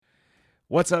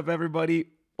What's up, everybody?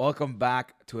 Welcome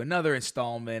back to another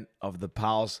installment of the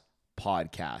Pals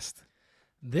podcast.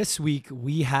 This week,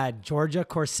 we had Georgia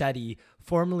Corsetti,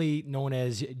 formerly known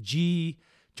as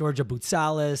Georgia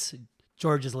Boutsalis,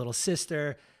 Georgia's little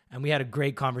sister, and we had a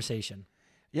great conversation.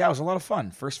 Yeah, it was a lot of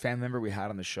fun. First family member we had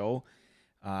on the show.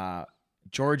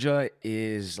 Georgia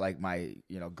is like my,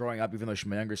 growing up, even though she's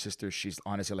my younger sister, she's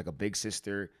honestly like a big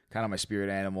sister, kind of my spirit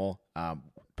animal,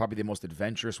 probably the most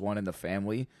adventurous one in the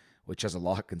family, which has a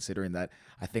lot considering that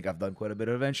I think I've done quite a bit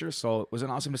of adventure. So it was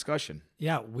an awesome discussion.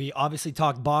 Yeah, we obviously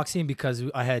talked boxing because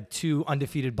I had two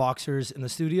undefeated boxers in the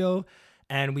studio,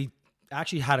 and we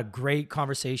actually had a great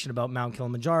conversation about Mount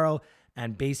Kilimanjaro,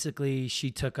 and basically she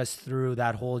took us through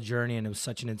that whole journey, and it was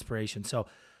such an inspiration. So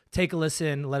take a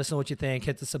listen, let us know what you think,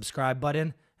 hit the subscribe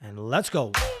button, and let's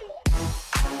go.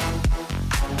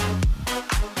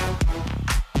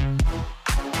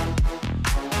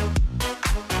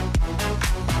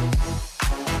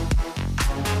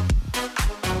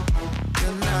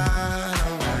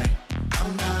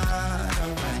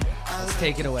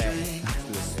 Take it away.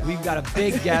 We've got a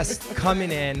big guest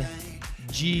coming in.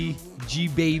 G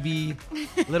baby,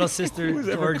 little sister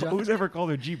Georgia. Who's ever called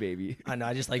her G baby? I know.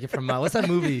 I just like it from what's that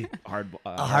movie?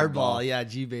 Hardball. Yeah,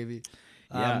 G baby.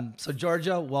 Yeah. So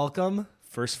Georgia, welcome.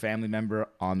 First family member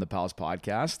on the Pals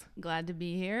podcast. Glad to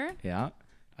be here. Yeah.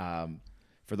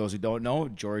 For those who don't know,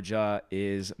 Georgia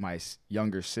is my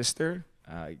younger sister,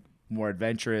 more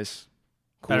adventurous,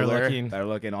 cooler, better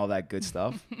looking, all that good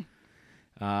stuff.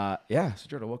 So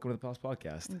Georgia, welcome to the Pals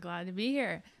podcast. I'm glad to be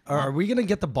here. Are we going to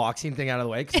get the boxing thing out of the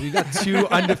way? Because we've got two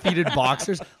undefeated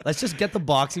boxers. Let's just get the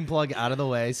boxing plug out of the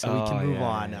way so we can move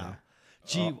on now.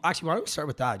 G, actually, why don't we start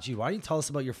with that? G, why don't you tell us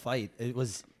about your fight? It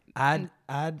was Ad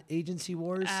Agency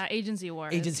Wars? Agency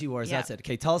Wars. Agency Wars, yeah. That's it.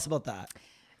 Okay, tell us about that.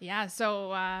 Yeah, so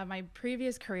my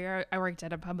previous career, I worked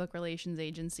at a public relations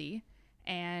agency.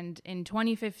 And in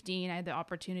 2015, I had the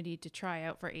opportunity to try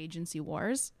out for Agency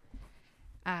Wars.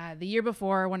 The year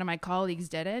before, one of my colleagues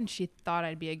did it, and she thought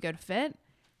I'd be a good fit.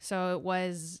 So it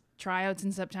was tryouts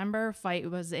in September. Fight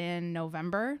was in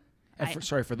November.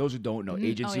 For those who don't know,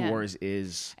 Agency Wars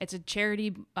is... It's a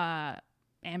charity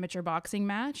amateur boxing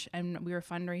match, and we were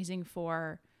fundraising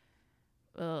for...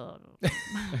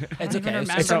 It's okay.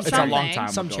 It's a long time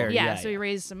Some ago. charity. Yeah, so we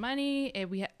raised some money.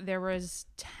 There was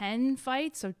 10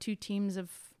 fights, so two teams of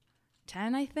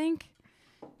 10, I think.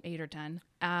 8 or 10.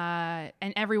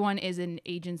 And everyone is in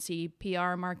agency,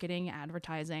 PR, marketing,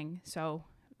 advertising. So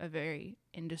a very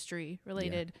industry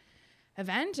related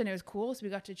event. And it was cool. So we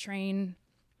got to train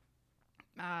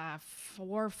 4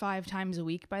 or 5 times a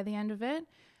week by the end of it.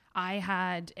 I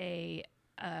had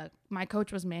my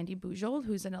coach was Mandy Bujol,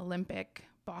 who's an Olympic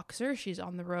boxer. She's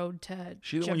on the road to...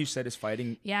 She's the one you said is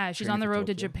fighting? Yeah, she's on the road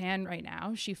to Japan right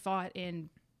now. She fought in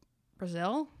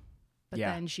Brazil. But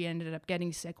then she ended up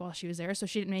getting sick while she was there, so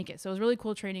she didn't make it. So it was really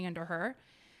cool training under her.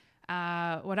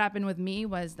 What happened with me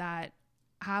was that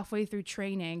halfway through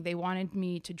training, they wanted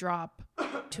me to drop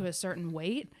to a certain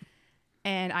weight,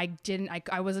 and I didn't.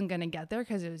 I wasn't going to get there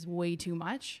because it was way too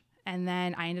much. And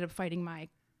then I ended up fighting my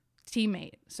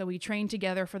teammate. So we trained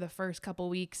together for the first couple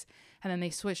weeks, and then they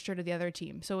switched her to the other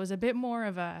team. So it was a bit more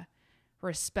of a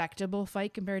respectable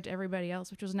fight compared to everybody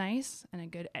else, which was nice, and a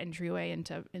good entryway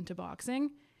into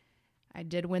boxing. I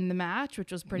did win the match,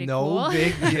 which was pretty cool. No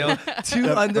big deal. Two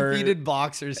undefeated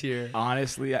boxers here.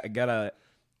 Honestly, I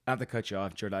have to cut you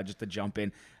off, Jordan, just to jump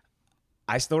in.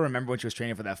 I still remember when she was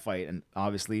training for that fight, and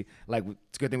obviously,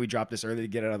 it's a good thing we dropped this early to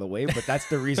get it out of the way, but that's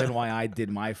the reason why I did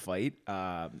my fight.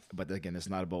 But again, it's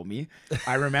not about me.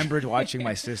 I remembered watching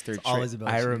my sister.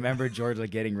 I remember Georgia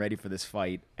getting ready for this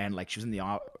fight, and she was in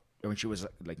the when she was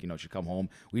she'd come home,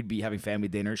 we'd be having family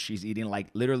dinner. She's eating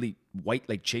literally white,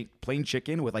 plain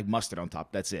chicken with mustard on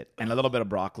top. That's it. And a little bit of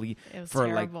broccoli for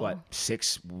terrible.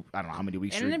 6, I don't know how many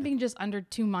weeks. It ended up being just under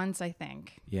 2 months, I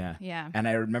think. Yeah. Yeah. And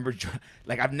I remember,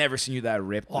 I've never seen you that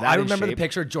ripped. Well, I remember the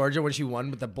picture of Georgia when she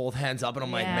won with the both hands up, and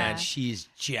I'm like, man, she's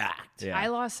jacked. Yeah. I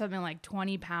lost something like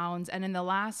 20 pounds. And in the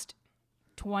last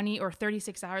 20 or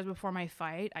 36 hours before my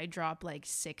fight, I dropped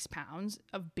 6 pounds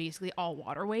of basically all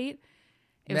water weight.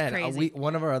 It was crazy.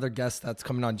 One of our other guests that's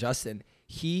coming on, Justin,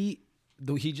 he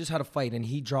just had a fight and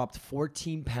he dropped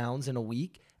 14 pounds in a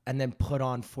week and then put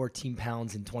on 14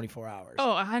 pounds in 24 hours.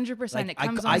 Oh, 100%. It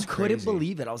comes on. I couldn't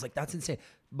believe it. I was like, that's insane.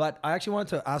 But I actually wanted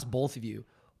to ask both of you,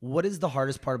 what is the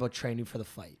hardest part about training for the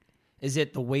fight? Is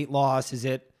it the weight loss? Is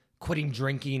it quitting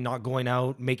drinking, not going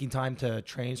out, making time to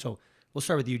train? So we'll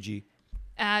start with you, G.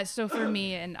 So for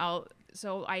me, and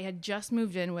so I had just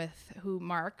moved in with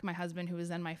Mark, my husband, who was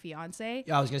then my fiance.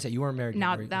 Yeah, I was gonna say you weren't married.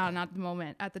 Not the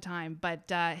moment at the time,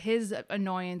 but his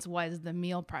annoyance was the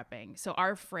meal prepping. So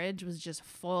our fridge was just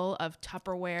full of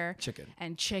Tupperware,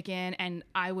 chicken, and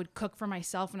I would cook for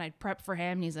myself and I'd prep for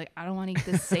him. And he's like, I don't want to eat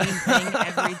the same thing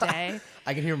every day.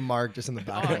 I can hear Mark just in the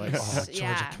back, like, Georgia,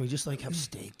 yeah. can we just like have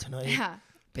steak tonight? Yeah.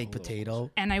 Baked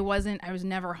potato. And I was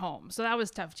never home. So that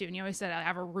was tough too. And you always said I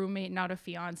have a roommate, not a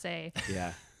fiance.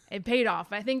 Yeah. It paid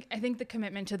off. I think the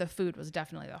commitment to the food was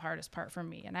definitely the hardest part for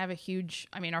me. And I have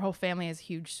our whole family has a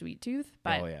huge sweet tooth,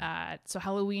 but so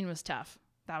Halloween was tough.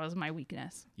 That was my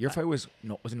weakness. Your fight was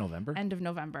it November? End of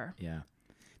November. Yeah.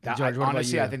 George,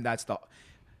 honestly, I think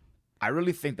I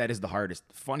really think that is the hardest.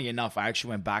 Funny enough, I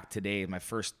actually went back today, my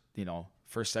first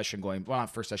session not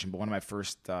first session, but one of my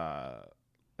first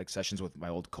sessions with my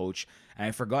old coach, and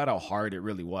I forgot how hard it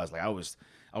really was. Like I was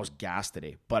gassed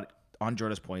today. But on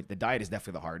Jordan's point, the diet is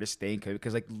definitely the hardest thing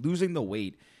because like losing the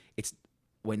weight, it's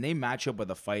when they match up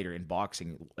with a fighter in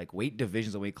boxing, like weight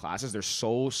divisions and weight classes, they're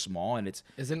so small, and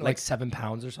isn't it like 7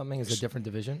 pounds or something? Is a different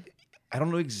division? I don't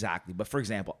know exactly, but for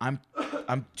example, I'm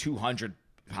 200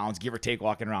 pounds, give or take,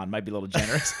 walking around. Might be a little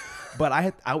generous,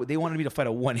 but they wanted me to fight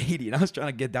at 180, and I was trying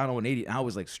to get down to 180, and I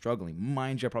was like struggling.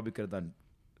 Mind you, I probably could have done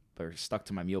or stuck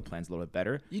to my meal plans a little bit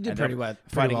better. You did pretty well.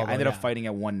 I ended up fighting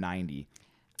at 190.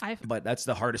 But that's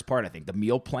the hardest part, I think. The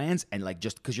meal plans and like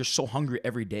just because you're so hungry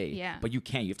every day. Yeah. But you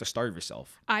can't. You have to starve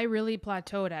yourself. I really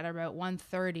plateaued at about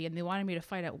 130, and they wanted me to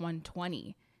fight at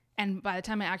 120. And by the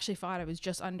time I actually fought, I was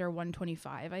just under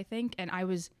 125, I think. And I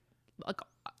was like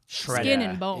shredded. Skin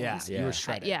and bones. Yeah, you were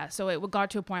shredded. Yeah, so it got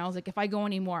to a point I was like, if I go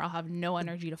anymore, I'll have no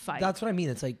energy to fight. That's what I mean.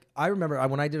 It's like, I remember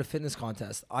when I did a fitness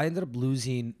contest, I ended up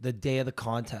losing the day of the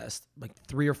contest like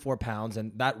 3 or 4 pounds,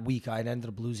 and that week I ended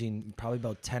up losing probably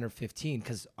about 10 or 15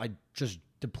 because I just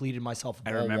depleted myself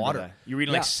of all water. That. You were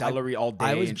eating like celery all day.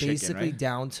 I was basically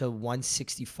down to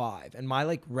 165, and my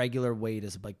like regular weight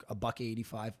is like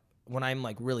 $185. When I'm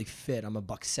like really fit, I'm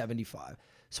 $175.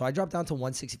 So I dropped down to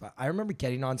 165. I remember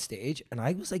getting on stage and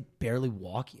I was like barely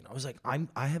walking. I was like,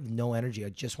 I have no energy. I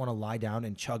just want to lie down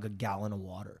and chug a gallon of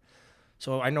water.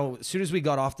 So I know as soon as we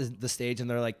got off the stage and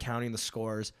they're like counting the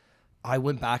scores, I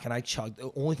went back and I chugged. The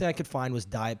only thing I could find was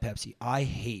Diet Pepsi. I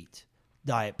hate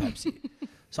Diet Pepsi.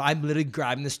 So I'm literally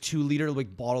grabbing this 2-liter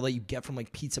like bottle that you get from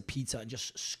like Pizza and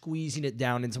just squeezing it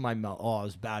down into my mouth. Oh, it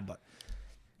was bad, but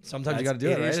sometimes you got to do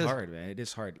it. It is hard, man. It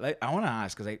is hard. Like, I want to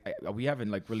ask because we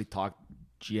haven't like really talked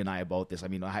G and I about this. I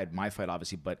mean, I had my fight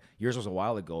obviously, but yours was a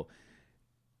while ago.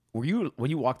 When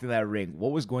you walked in that ring,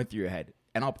 what was going through your head?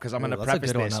 And because I'm going to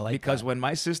preface this because when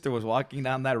my sister was walking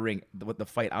down that ring with the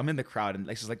fight, I'm in the crowd and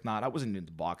she's like, nah, I wasn't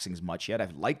into boxing as much yet.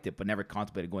 I've liked it, but never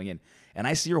contemplated going in. And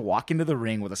I see her walk into the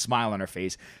ring with a smile on her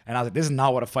face. And I was like, this is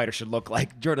not what a fighter should look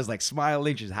like. Georgia's like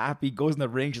smiling. She's happy, goes in the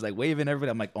ring. She's like waving everybody.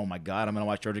 I'm like, oh my God, I'm going to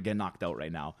watch Georgia get knocked out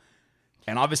right now.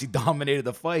 And obviously dominated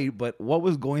the fight. But what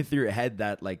was going through your head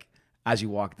that like, as you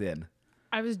walked in?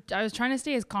 I was trying to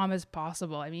stay as calm as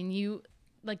possible. I mean, you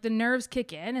like the nerves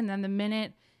kick in, and then the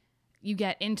minute you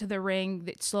get into the ring,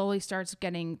 it slowly starts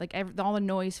getting like all the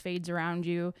noise fades around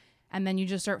you, and then you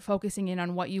just start focusing in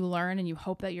on what you learn, and you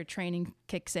hope that your training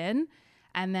kicks in,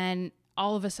 and then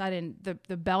all of a sudden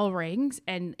the bell rings,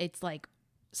 and it's like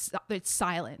it's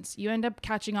silence. You end up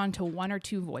catching on to 1 or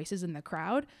 2 voices in the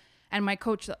crowd, and my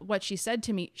coach, what she said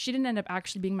to me, she didn't end up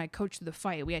actually being my coach to the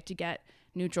fight. We had to get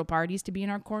neutral parties to be in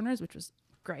our corners, which was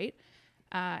great.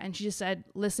 And she just said,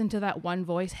 listen to that one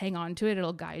voice, hang on to it,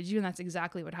 it'll guide you. And that's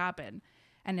exactly what happened.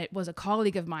 And it was a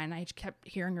colleague of mine. I kept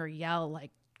hearing her yell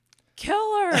like, kill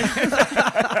her.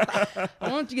 I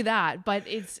won't do that. But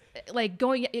it's like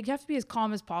you have to be as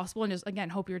calm as possible and just, again,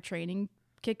 hope your training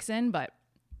kicks in. But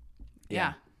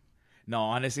yeah. No,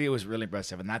 honestly, it was really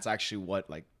impressive. And that's actually what,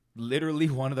 like, literally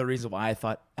one of the reasons why I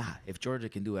thought, if Georgia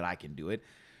can do it, I can do it.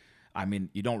 I mean,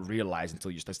 you don't realize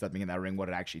until you start stepping in that ring what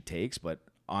it actually takes. But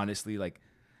honestly, like,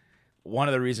 one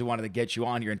of the reasons I wanted to get you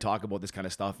on here and talk about this kind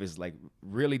of stuff is, like,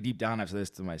 really deep down, I've said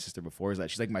this to my sister before, is that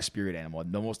she's like my spirit animal.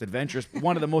 The most adventurous,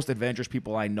 one of the most adventurous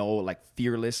people I know, like,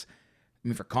 fearless. I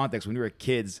mean, for context, when we were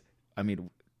kids, I mean,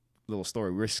 little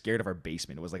story, we were scared of our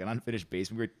basement. It was like an unfinished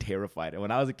basement. We were terrified. And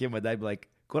when I was a kid, my dad would be like,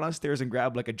 go downstairs and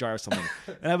grab like a jar or something.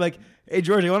 And I'm like, hey,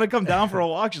 Georgia, you want to come down for a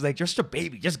walk? She's like, just a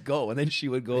baby, just go. And then she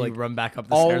would go, like, run back up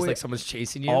the stairs like someone's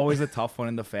chasing you. Always a tough one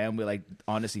in the family, like,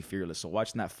 honestly fearless. So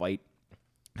watching that fight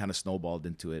kind of snowballed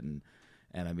into it. And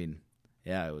I mean,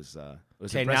 yeah, it was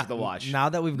impressive to watch. Now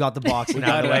that we've got the boxing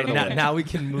out of the way, now we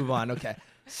can move on. Okay.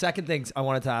 Second things I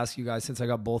wanted to ask you guys, since I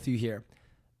got both of you here,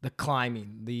 the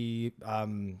climbing, the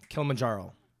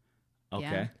Kilimanjaro. Okay.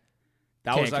 Yeah.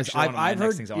 That was actually one of my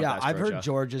next things I wanted to ask Georgia. I've heard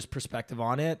Georgia's perspective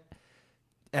on it.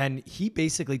 And he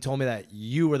basically told me that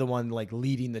you were the one like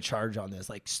leading the charge on this.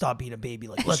 Like, stop being a baby.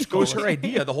 Like, let's go. It was her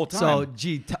idea the whole time.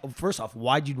 So, first off,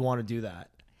 why'd you want to do that?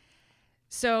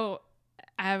 So,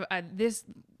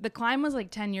 the climb was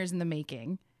like 10 years in the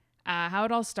making. How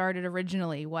it all started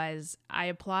originally was I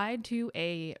applied to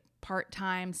a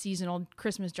part-time seasonal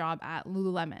Christmas job at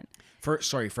Lululemon. For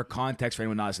context for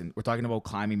anyone not listening, we're talking about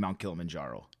climbing Mount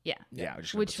Kilimanjaro. Yeah.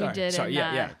 Which we did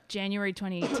in January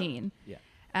 2018.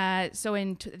 So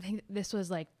I think this was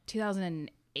like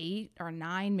 2008 or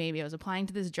 9 maybe. I was applying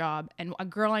to this job, and a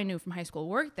girl I knew from high school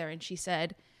worked there, and she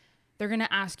said, they're going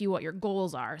to ask you what your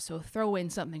goals are. So throw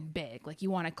in something big, like you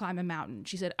want to climb a mountain.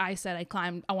 She said, I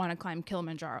want to climb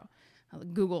Kilimanjaro.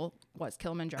 Google what's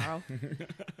Kilimanjaro.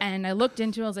 And I looked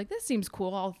into it. I was like, this seems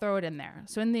cool. I'll throw it in there.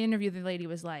 So in the interview, the lady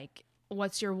was like,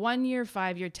 what's your 1 year,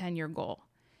 5 year, 10-year goal?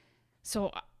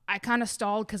 So I kind of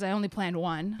stalled because I only planned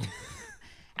one.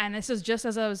 And this was just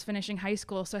as I was finishing high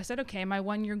school. So I said, okay, my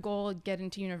 1 year goal, get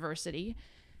into university.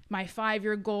 My 5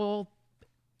 year goal,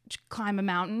 climb a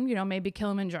mountain, maybe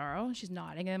Kilimanjaro. She's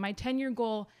nodding. And my 10-year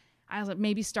goal, I was like,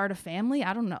 maybe start a family.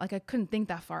 I don't know. Like, I couldn't think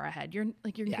that far ahead. You're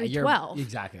 12.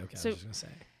 Exactly. Okay. So, I was just going to say.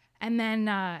 And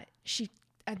then she,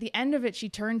 at the end of it, she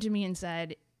turned to me and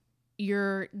said,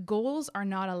 your goals are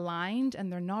not aligned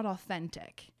and they're not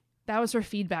authentic. That was her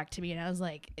feedback to me. And I was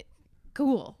like,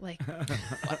 cool. Like,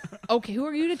 okay, who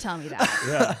are you to tell me that?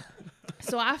 Yeah.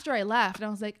 So after I left, I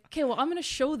was like, okay, well, I'm going to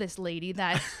show this lady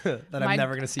that that I'm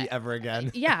never going to see ever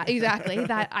again. Yeah, exactly.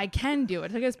 That I can do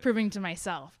it. I guess proving to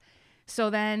myself. So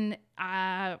then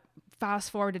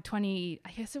fast forward to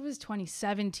I guess it was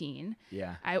 2017.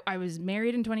 Yeah. I was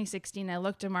married in 2016. I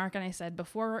looked at Mark and I said,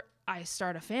 before I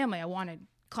start a family, I want to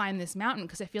climb this mountain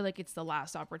because I feel like it's the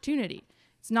last opportunity.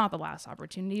 It's not the last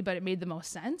opportunity, but it made the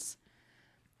most sense.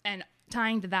 And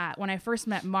tying to that, when I first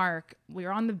met Mark, we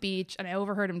were on the beach and I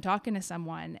overheard him talking to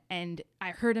someone and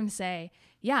I heard him say,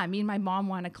 yeah, me and my mom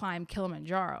want to climb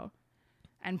Kilimanjaro.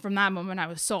 And from that moment, I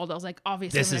was sold. I was like,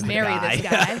 obviously, I'm going to marry this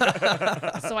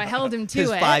guy. So I held him to His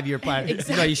it. 5-year plan.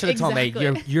 Exactly. No, you should have told me,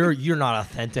 you're not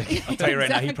authentic. I'll tell you right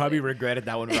now, he probably regretted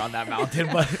that one around that mountain.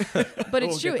 But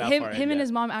it's true. Him and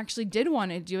his mom actually did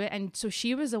want to do it. And so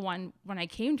she was the one, when I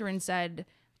came to her and said,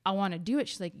 I want to do it,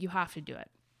 she's like, you have to do it.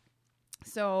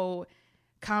 So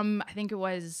I think it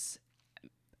was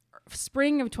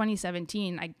spring of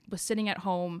 2017, I was sitting at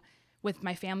home with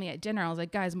my family at dinner. I was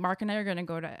like, guys, Mark and I are going to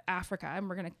go to Africa and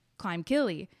we're going to climb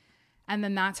Kili. And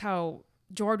then that's how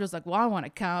George was like, well, I want to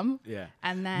come. Yeah.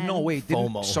 And then no, wait,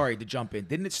 sorry to jump in.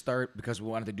 Didn't it start because we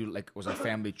wanted to do was a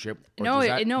family trip? Am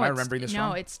I remembering this wrong?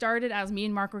 No, it started as me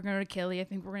and Mark were going to Kili. I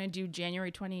think we're going to do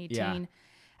January 2018. Yeah.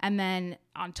 And then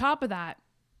on top of that,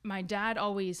 my dad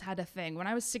always had a thing. When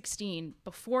I was 16,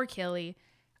 before Kili,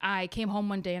 I came home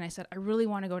one day and I said, I really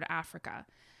want to go to Africa.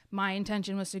 My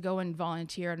intention was to go and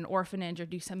volunteer at an orphanage or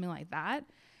do something like that.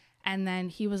 And then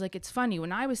he was like, it's funny.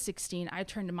 When I was 16, I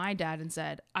turned to my dad and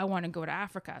said, I want to go to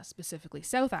Africa, specifically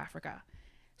South Africa.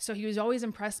 So he was always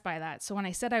impressed by that. So when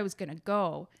I said I was going to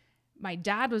go, my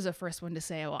dad was the first one to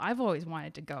say, well, I've always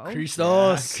wanted to go.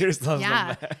 Christos.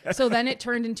 Yeah. So then it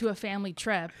turned into a family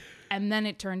trip. And then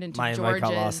it turned into my George's. My invite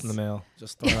got lost in the mail.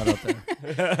 Just throw that out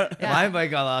there. Yeah. My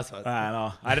invite got lost. I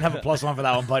know. I didn't have a +1 for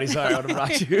that one, buddy. Sorry, I would have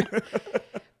brought you.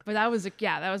 But that was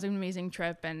an amazing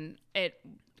trip, and it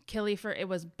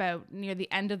was about near the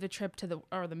end of the trip to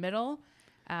the middle.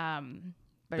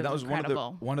 But that was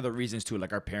one of the reasons too.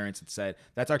 Like our parents had said,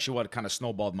 that's actually what kind of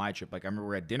snowballed my trip. Like I remember we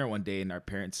were at dinner one day and our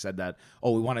parents said that,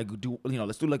 oh, we want to do,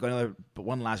 let's do like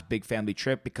one last big family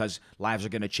trip because lives are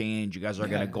gonna change. You guys are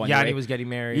gonna go. Yanni was getting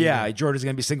married. Yeah, George is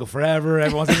gonna be single forever.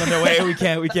 Everyone's on their way. We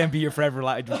can't be here forever.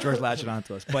 George latching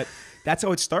onto us, but that's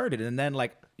how it started. And then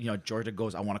Georgia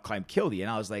goes, I want to climb Kili, and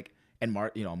I was like, and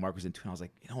Mark was into it. I was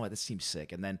like, you know what, this seems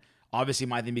sick. And then obviously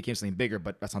my thing became something bigger,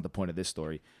 but that's not the point of this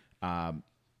story.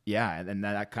 Yeah, and then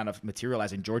that kind of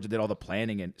materialized, and Georgia did all the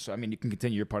planning, and so I mean, you can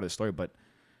continue your part of the story, but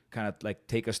kind of like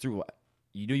take us through.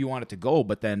 You knew you wanted to go,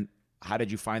 but then how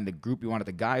did you find the group you wanted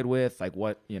to guide with? Like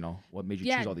what made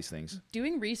you choose all these things?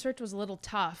 Doing research was a little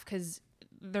tough because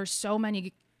there's so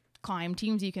many climb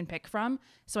teams you can pick from.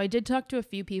 So I did talk to a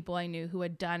few people I knew who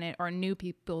had done it, or knew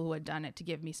people who had done it, to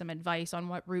give me some advice on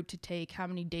what route to take, how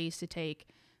many days to take,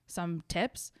 some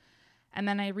tips. And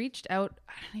then I reached out,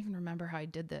 I don't even remember how I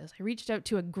did this. I reached out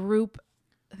to a group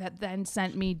that then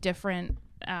sent me different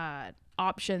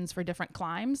options for different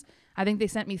climbs. I think they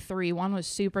sent me 3. One was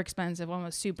super expensive, one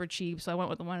was super cheap. So I went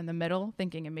with the one in the middle,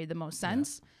 thinking it made the most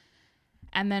sense. Yeah.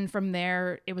 And then from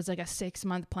there, it was like a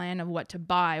 6-month plan of what to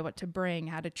buy, what to bring,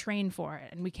 how to train for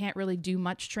it. And we can't really do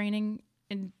much training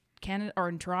in Canada or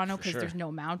in Toronto because there's no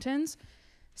mountains.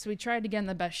 So we tried to get in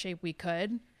the best shape we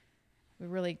could. We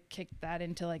really kicked that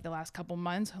into like the last couple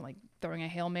months, like throwing a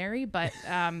Hail Mary. But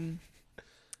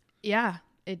yeah,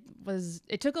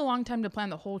 it took a long time to plan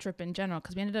the whole trip in general,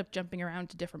 because we ended up jumping around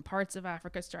to different parts of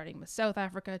Africa, starting with South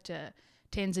Africa to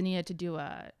Tanzania to do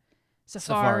a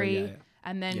safari. Yeah.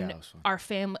 And then our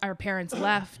parents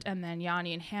left, and then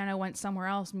Yanni and Hannah went somewhere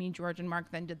else. Me, George, and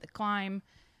Mark then did the climb,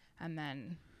 and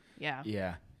then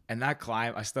yeah. And that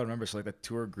climb, I still remember. So like the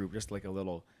tour group, just like a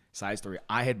little side story.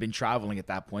 I had been traveling at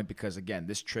that point because, again,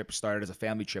 this trip started as a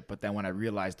family trip. But then when I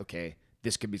realized, okay,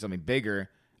 this could be something bigger,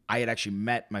 I had actually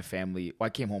met my family. Well, I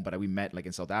came home, but we met like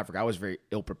in South Africa. I was very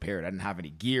ill prepared. I didn't have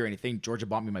any gear or anything. Georgia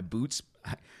bought me my boots.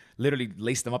 I literally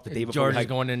laced them up the day before. George is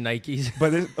going in Nikes.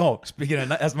 But speaking of,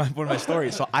 that's one of my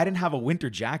stories. So I didn't have a winter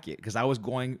jacket because I was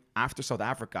going after South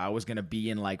Africa. I was gonna be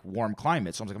in like warm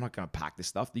climates. So I was like, I'm not gonna pack this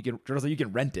stuff. Georgia's like, you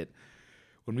can rent it.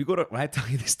 When I tell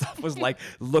you this stuff was like,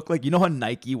 look like, you know how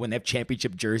Nike, when they have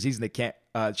championship jerseys and they can't,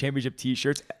 championship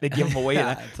t-shirts, they give them away.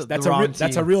 Yeah, that's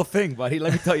a real thing, buddy.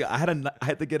 Let me tell you, I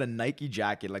had to get a Nike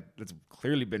jacket, like that's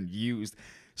clearly been used.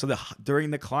 So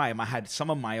during the climb, I had some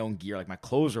of my own gear, like my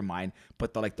clothes were mine,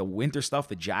 but the winter stuff,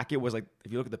 the jacket was like,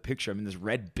 if you look at the picture, I'm in this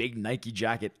red big Nike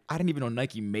jacket. I didn't even know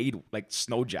Nike made like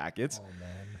snow jackets. Oh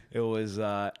man. It was,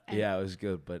 it was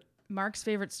good. But Mark's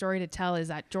favorite story to tell is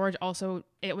that George also,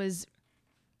 it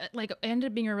ended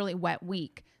up being a really wet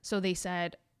week. So they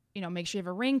said, make sure you have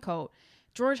a raincoat.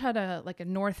 George had a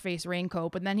North Face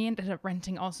raincoat, but then he ended up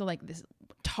renting also like this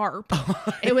tarp.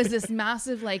 It was this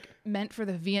massive, like meant for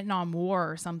the Vietnam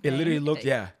War or something. It literally looked,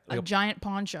 like a giant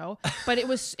poncho, but it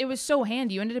was so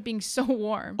handy. You ended up being so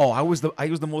warm. Oh, I was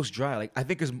the most dry. Like I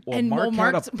think Mark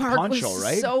had a poncho, was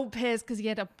right? So pissed because he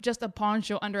had just a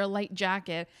poncho under a light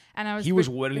jacket, and he was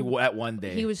literally wet one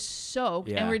day. He was soaked,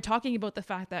 Yeah. and we were talking about the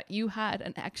fact that you had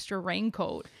an extra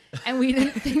raincoat, and we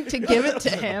didn't think to give it to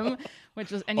him, and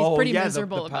he's pretty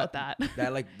miserable about that.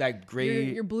 That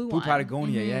gray, your blue one.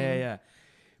 Patagonia, yeah.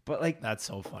 But like That's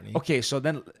so funny. Okay, so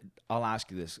then I'll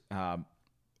ask you this.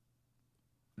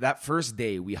 That first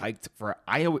day we hiked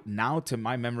now to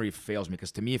my memory fails me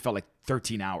because to me it felt like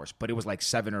 13 hours, but it was like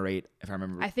 7 or 8 if I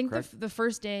remember. I think correct? the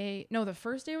first day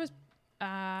was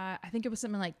I think it was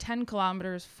something like 10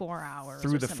 kilometers, 4 hours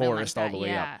through the forest like all the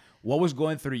way up. What was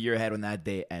going through your head when that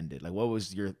day ended? Like, what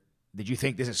was did you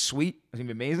think this is sweet? It's gonna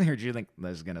be amazing, or did you think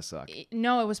this is gonna suck?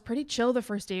 No, it was pretty chill the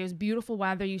first day. It was beautiful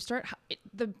weather. You start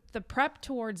the prep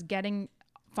towards getting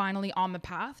finally on the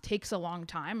path takes a long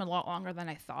time, a lot longer than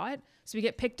I thought. So we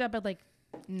get picked up at like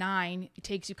 9. It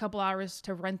takes you a couple hours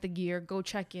to rent the gear, go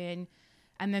check in,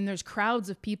 and then there's crowds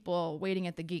of people waiting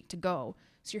at the gate to go.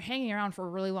 So you're hanging around for a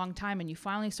really long time, and you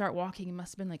finally start walking. It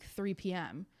must have been like 3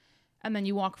 p.m. And then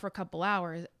you walk for a couple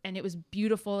hours, and it was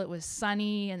beautiful. It was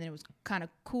sunny, and it was kind of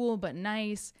cool but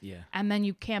nice. Yeah. And then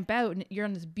you camp out, and you're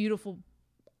in this beautiful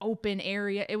open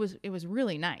area. It was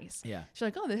really nice. Yeah. So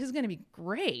like, oh, this is gonna be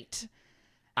great.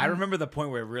 I remember the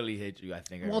point where it really hit you. I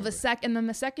think. The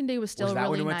second day was still was that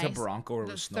really when we nice. went to Bronco where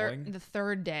it was snowing? The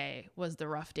third day was the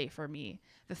rough day for me.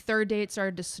 The third day it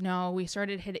started to snow. We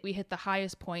hit the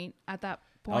highest point at that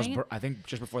point. I think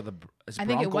just before the I Bronco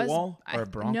think it was wall or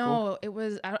Bronco. No, it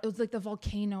was like the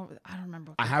volcano. I don't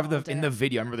remember. I have in the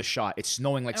video. I remember the shot. It's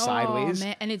snowing like sideways.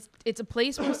 Man. And it's a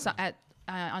place where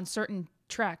on certain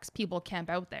treks people camp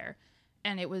out there,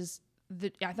 and it was.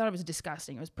 I thought it was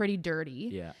disgusting. It was pretty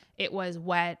dirty. Yeah. It was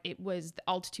wet. The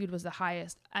altitude was the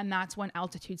highest. And that's when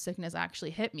altitude sickness actually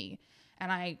hit me. And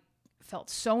I felt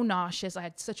so nauseous. I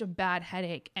had such a bad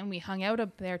headache. And we hung out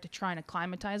up there to try and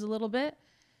acclimatize a little bit.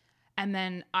 And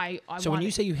then when you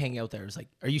say you hang out there, it's like,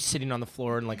 are you sitting on the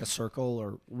floor in like a circle,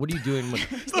 or what are you doing with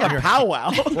It's not a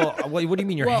powwow. Well, what do you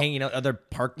mean you're hanging out? Are there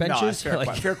park benches? No,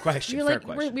 fair question.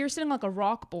 We were sitting like a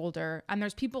rock boulder, and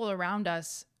there's people around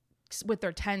us with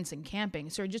their tents and camping.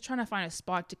 So we're just trying to find a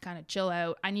spot to kind of chill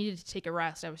out. I needed to take a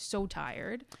rest. I was so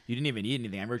tired. You didn't even eat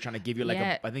anything. I remember trying to give you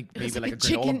I think maybe like a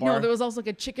granola bar. No, there was also like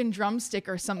a chicken drumstick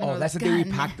or something. Oh, that's the day we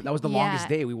packed. That was the longest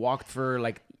day. We walked for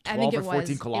like 12 or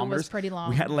 14 kilometers. It was pretty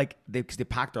long. We had because they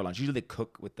packed our lunch. Usually they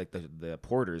cook with like the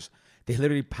porters. They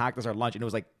literally packed us our lunch, and it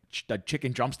was like a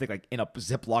chicken drumstick like in a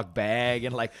Ziploc bag,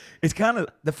 and like it's kind of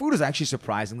the food is actually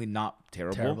surprisingly not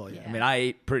terrible. Yeah. I mean, I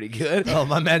ate pretty good. Oh,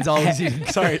 my man's always eating.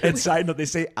 Sorry, and side note, they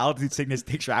say altitude sickness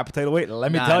takes your appetite away.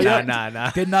 Let me tell you,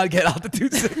 did not get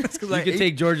altitude sickness because You could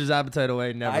take George's appetite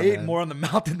away. Never. I ate more on the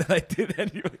mountain than I did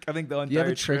anyway. I think the entire You have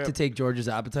a trick trip. to take George's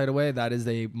appetite away. That is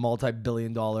a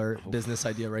multi-billion-dollar business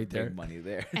idea right there. Big money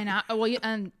there.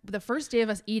 And the first day of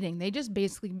us eating, they just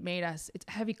basically made us. It's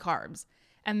heavy carbs.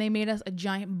 And they made us a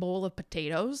giant bowl of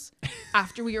potatoes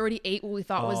after we already ate what we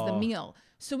thought was the meal.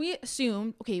 So we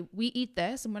assumed, okay, we eat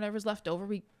this and whatever's left over,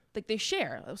 they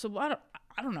share. So I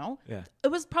don't know. Yeah. It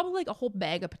was probably like a whole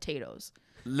bag of potatoes.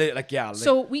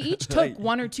 So we each took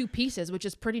one or two pieces, which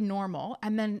is pretty normal.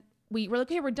 And then we were like,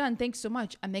 okay, we're done. Thanks so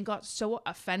much. And they got so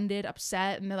offended,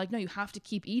 upset. And they're like, no, you have to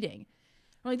keep eating.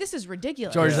 We're like, this is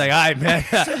ridiculous. George's like, all right, man.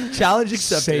 Challenge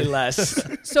accepted. Say less.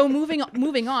 So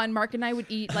moving on, Mark and I would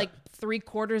eat like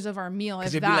 3/4 of our meal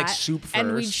as it'd that. be like soup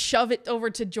and we'd first. shove it over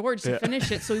to George to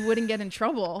finish it so we wouldn't get in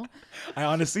trouble. I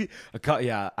honestly,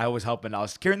 I was helping. I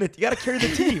was carrying you got to carry the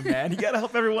team, man. You got to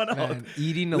help everyone out. Man,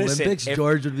 eating Listen, Olympics, if-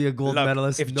 George would be a gold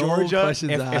medalist. If no Georgia,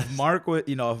 questions if asked. Mark would,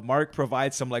 if Mark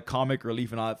provides some like comic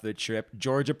relief and all the trip,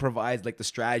 Georgia provides like the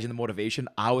strategy and the motivation.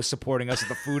 I was supporting us with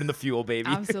the food and the fuel, baby.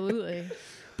 Absolutely.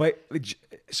 But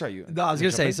sorry, you. No, I was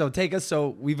gonna say. So take us. So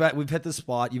we've hit the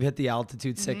spot. You've hit the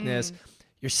altitude sickness.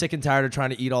 You're sick and tired of trying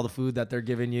to eat all the food that they're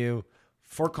giving you.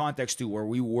 For context, too, where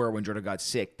we were when Jordan got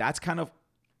sick, that's kind of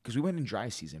because we went in dry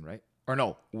season, right? Or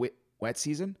no, wet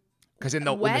season? Because in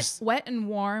the wet and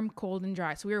warm, cold and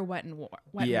dry. So we were wet and warm.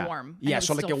 And Yeah, it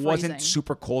so was like still it wasn't freezing.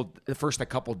 super cold the first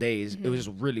couple days. It was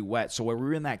just really wet. So when we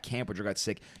were in that camp when Jordan got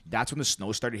sick, that's when the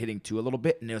snow started hitting too a little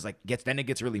bit, and it was like then it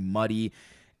gets really muddy,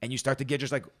 and you start to get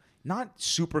just like not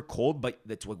super cold, but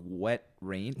it's like wet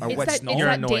rain or wet snow.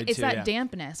 It's that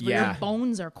dampness where your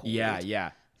bones are cold. Yeah.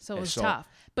 So it was tough.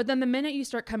 But then the minute you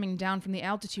start coming down from the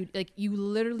altitude, like you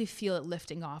literally feel it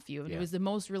lifting off you. And it was the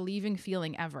most relieving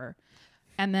feeling ever.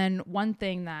 And then one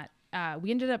thing that we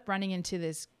ended up running into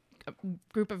this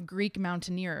group of Greek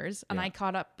mountaineers, and I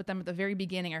caught up with them at the very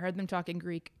beginning. I heard them talking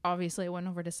Greek. Obviously, I went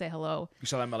over to say hello. You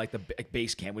saw them at like the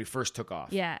base camp when we first took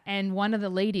off. Yeah, and one of the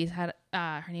ladies had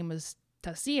her name was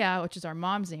Tasia, which is our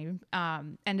mom's name.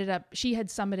 She had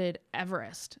summited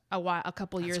Everest a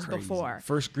couple years before.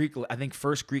 First Greek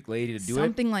lady to do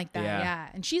Something like that, yeah.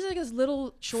 And she's like this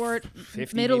little short,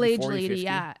 50, middle-aged 40, lady, 50.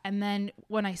 yeah. And then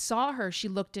when I saw her, she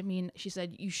looked at me and she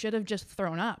said, "You should have just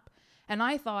thrown up." And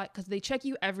I thought, because they check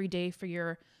you every day for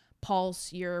your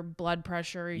pulse, your blood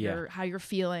pressure, how you're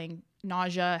feeling,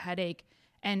 nausea, headache.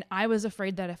 And I was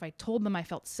afraid that if I told them I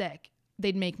felt sick,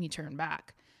 they'd make me turn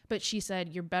back. But she said,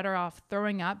 "You're better off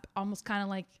throwing up," almost kind of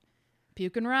like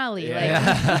puke and rally.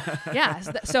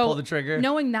 So Pull the trigger.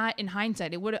 Knowing that in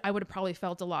hindsight, I would have probably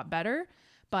felt a lot better.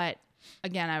 But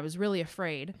again, I was really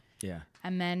afraid. Yeah.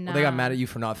 And then Well, they got mad at you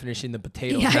for not finishing the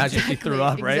potato. Yeah, Imagine if you threw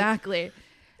up, right? Exactly.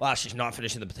 Wow, she's not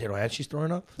finishing the potato and she's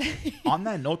throwing up. On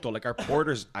that note, though, like our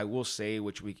porters, I will say,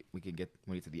 which we can get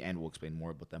when we get to the end, we'll explain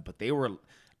more about them. But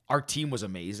our team was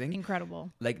amazing.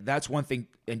 Incredible. Like that's one thing,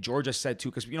 and Georgia said too,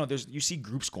 because you see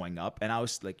groups going up, and I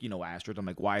was like, I asked her, I'm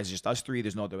like, why is it just us three?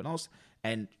 There's no one else.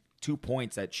 And 2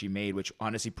 points that she made, which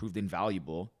honestly proved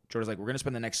invaluable. Georgia's like, we're gonna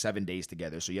spend the next 7 days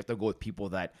together, so you have to go with people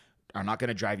that are not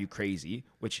gonna drive you crazy,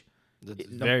 which.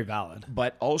 Very valid.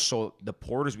 But also the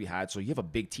porters we had, so you have a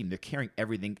big team. They're carrying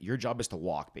everything. Your job is to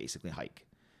walk, basically hike.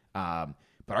 But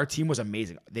our team was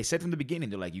amazing. They said from the beginning,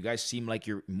 they're like, you guys seem like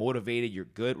you're motivated. You're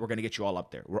good. We're going to get you all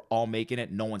up there. We're all making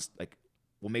it. No one's like,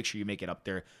 we'll make sure you make it up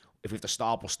there. If we have to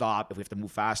stop, we'll stop. If we have to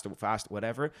move faster,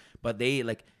 whatever. But they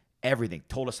like everything,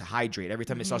 told us to hydrate. Every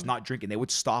time they saw us not drinking, they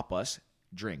would stop us,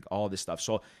 drink, all this stuff.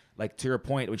 So like to your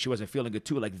point, when she wasn't feeling good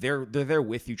too, like they're there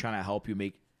with you, trying to help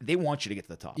you they want you to get to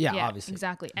the top. Yeah, obviously.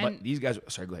 Exactly. But these guys,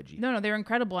 sorry, go ahead, G. No, they're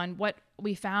incredible. And what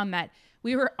we found that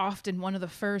we were often one of the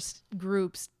first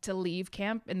groups to leave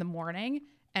camp in the morning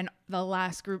and the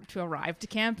last group to arrive to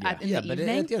camp in the evening. But at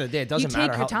the end of the day, it doesn't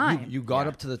matter take your how time. you got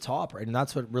up to the top, right? And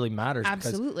that's what really matters. because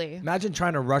Absolutely. Imagine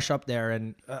trying to rush up there,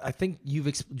 and I think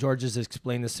George has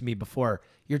explained this to me before.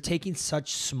 You're taking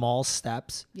such small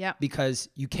steps, because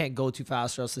you can't go too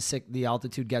fast, or else the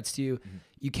altitude gets to you. Mm-hmm.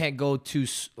 You can't go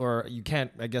you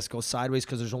can't, I guess, go sideways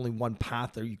because there's only one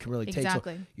path that you can really take.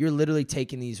 So you're literally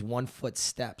taking these 1 foot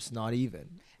steps, not even,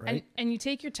 right? And you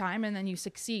take your time and then you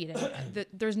succeed. And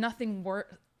there's nothing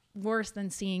worse than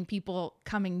seeing people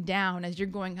coming down as you're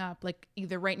going up, like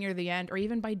either right near the end or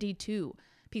even by day 2.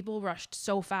 People rushed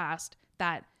so fast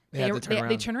that they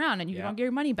turn around and you don't get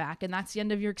your money back. And that's the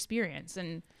end of your experience.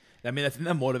 And I mean, the thing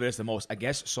that motivates us the most, I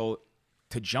guess, so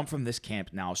to jump from this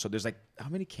camp now, so there's like, how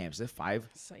many camps? Is it 5?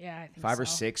 So, yeah, I think 5 or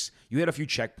 6. You had a few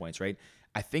checkpoints, right?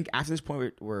 I think after this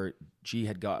point where G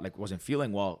had wasn't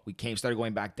feeling well, we started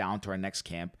going back down to our next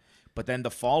camp. But then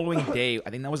the following day, I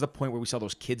think that was the point where we saw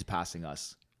those kids passing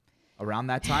us. Around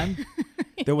that time,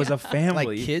 there was a family.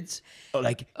 Like kids?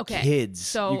 Kids.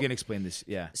 So you can explain this,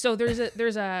 yeah. So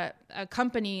there's a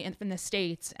company in the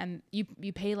States, and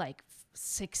you pay like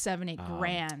 6, 7, 8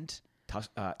 grand.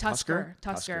 Tusker.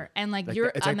 And like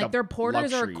their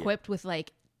porters are equipped with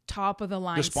like top of the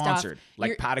line They're sponsored, stuff.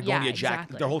 like Patagonia jacket.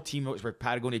 Exactly. Their whole team was for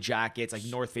Patagonia jackets, like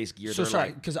North Face gear. So They're sorry,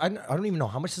 like, because I don't even know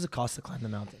how much does it cost to climb the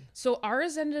mountain. So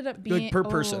ours ended up being per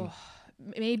person.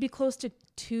 Maybe close to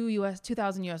 $2,000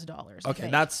 US. I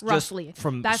think, that's roughly just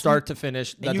from That's start to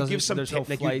finish. That and you doesn't, give some there's no like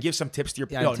you flights. give some tips to your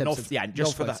Yeah, no, tips no, and- yeah, no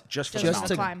just for the flights. just for the Just just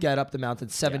mountain. to climb. get up the mountain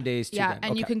 7 days. Yeah, grand.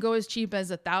 and you Okay. can go as cheap as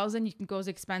 1,000. You can go as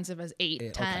expensive as 8,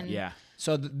 okay. 10. Yeah.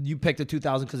 So you picked the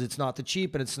 2,000 because it's not the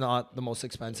cheap and it's not the most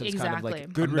expensive. It's kind of Exactly.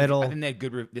 like Good a middle. I think they had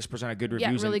good. This person had good Yeah,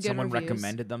 reviews, really and good someone reviews.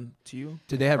 recommended them to you.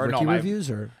 Do they have Or no, Ricky my- reviews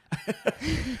or?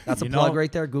 That's a You plug know-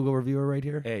 right there. Google reviewer right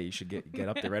here. Hey, you should get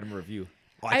up there, write them a review.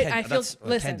 Oh, I can't- feel- that's- I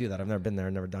listen. can't do that. I've never been there.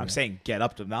 Never done I'm it. saying get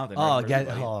up to the mountain. Oh, write them a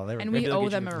review. they were And Maybe we they'll owe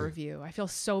get them you a a review. I feel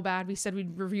so bad. We said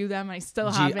we'd review them, and I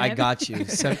still Gee, haven't. I got you.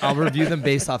 I'll review them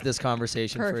based off this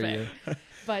conversation for Perfect. you.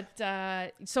 But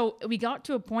so we got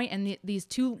to a point, and these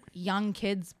two young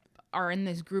kids are in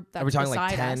this group that Are we talking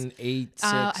like beside 10, us. 8, 6?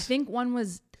 I think one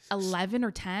was 11 or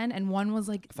 10, and one was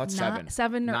like I thought 7.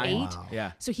 7 or 9. 8. Wow.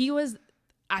 Yeah. So he was.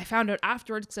 I found out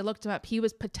afterwards because I looked him up. He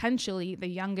was potentially the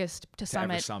youngest to To ever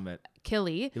summit summit.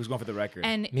 Kili. He was going for the record.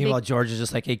 And Meanwhile, George is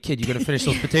just like, "Hey, kid, you gonna finish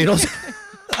those potatoes?"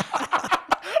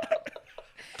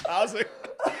 I was like,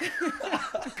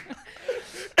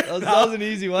 that was an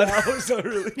easy one. that was so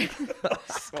really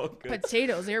so good.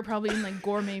 potatoes, they were probably in like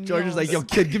gourmet meals. George is like, "Yo,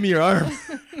 kid, give me your arm."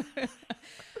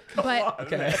 but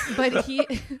Okay. but he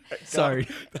Sorry.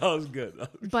 That was good.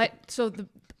 but so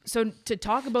to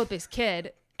talk about this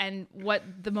kid, and what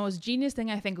the most genius thing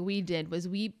I think we did was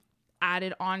we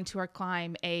added on to our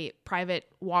climb a private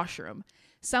washroom.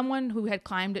 Someone who had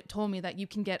climbed it told me that you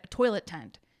can get a toilet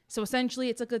tent. So essentially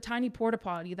it's like a tiny porta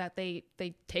potty that they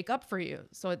take up for you.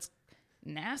 So it's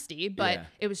nasty, but Yeah.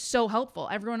 it was so helpful.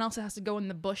 Everyone else has to go in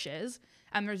the bushes,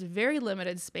 and there's very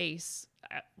limited space,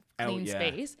 clean yeah.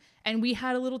 space, and we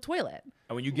had a little toilet.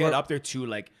 And when you get up there too,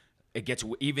 like it gets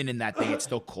even in that day, it's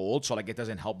still cold, so like it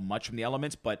doesn't help much from the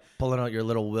elements. But Pulling out your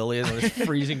little willy when it's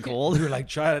freezing cold. you're like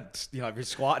try to, if you're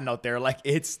squatting out there, like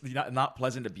it's not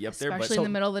pleasant to be up there. But Especially in the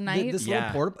middle of the night. This Yeah.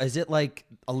 little porta, is it like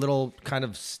a little kind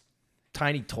of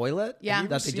tiny toilet? Yeah. That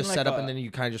they seen just like set up a- and then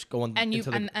you kind of just go in, and you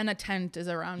into the. and a tent is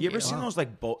around you you. ever seen those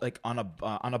like boat like on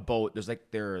a boat? There's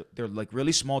like they're like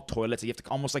really small toilets that you have to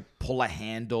almost like pull a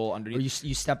handle or underneath.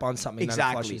 you step on something and then it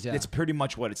Exactly, flushes, yeah. it's pretty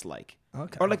much what it's like.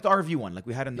 Okay. Or like the RV one, like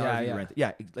we had in the Yeah, RV yeah. rent.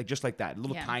 Yeah, like just like that,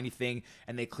 little Yeah. tiny thing,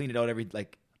 and they clean it out every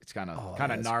like. It's kind of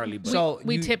that's- gnarly, but So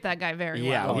we you- tip that guy very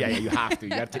yeah, well. yeah, you have to. You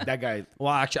got to take that guy.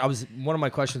 Well, actually, one of my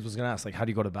questions was gonna ask, like, how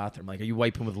do you go to the bathroom? Like, are you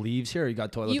wiping with leaves here, or you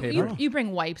got toilet paper? You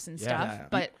bring wipes and stuff, yeah.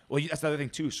 but Well, that's the other thing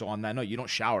too. So on that note, you don't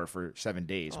shower for 7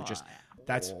 days, which is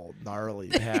that's gnarly.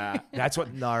 yeah, that's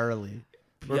what. Gnarly.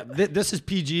 Yeah. This is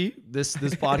PG. This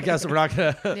podcast. So we're not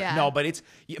gonna. yeah. No, but it's.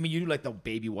 I mean, you do like the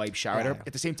baby wipe shower. Yeah.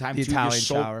 At the same time, The too, Italian you're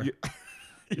so, shower. You're,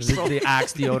 the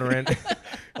Axe deodorant.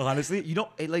 honestly, you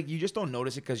don't like. You just don't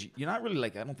notice it because you're not really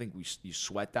like. I don't think you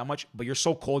sweat that much, but you're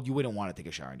so cold you wouldn't want to take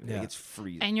a shower anyway. Yeah. Like, it's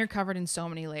freezing. and you're covered in so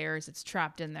many layers, it's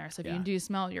trapped in there. So if Yeah. you do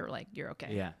smell, you're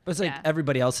okay. Yeah. But it's like Yeah.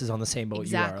 everybody else is on the same boat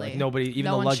you are. Exactly. Like nobody, even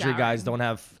No the one's luxury guys, showering. don't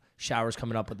have showers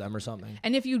coming up with them or something.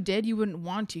 And if you did, you wouldn't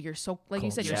want to. You're so like you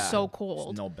Cold. said, you're Yeah. so There's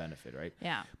cold. no benefit, right?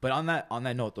 Yeah. But on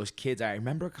that note, those kids, I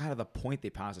remember kind of the point they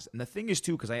passed us. And the thing is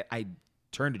too, because I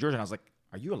turned to Georgia and I was like,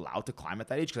 "Are you allowed to climb at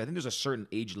that age?" Because I think there's a certain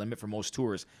age limit for most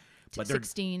tours. But they're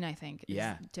 16, I think,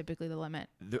 Yeah. is typically the limit.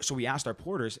 so we asked our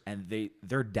porters, and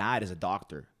their dad is a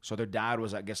doctor. So their dad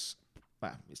was, I guess,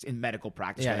 it's in medical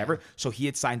practice, Yeah, whatever. yeah. So he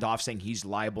had signed off saying he's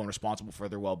liable and responsible for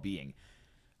their well-being.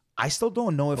 I still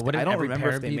don't know if But wouldn't I don't every remember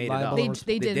if parent they be made it liable? up.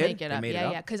 They did did? make it They up. made it Yeah,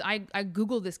 up? yeah. Because I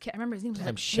googled this kid. I remember his name was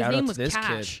Damn, his shout name out was to this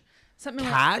Cash. kid. Something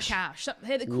Cash? like Cash.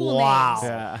 He had cool Wow. names.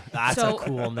 Yeah. That's So- a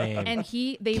cool name. And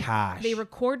Cash. they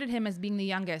recorded him as being the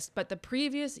youngest, but the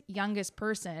previous youngest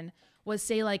person was,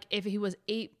 say, like if he was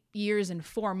 8 years and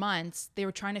 4 months, they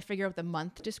were trying to figure out the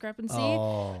month discrepancy.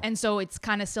 Oh. And so it's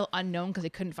kind of still unknown because they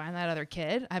couldn't find that other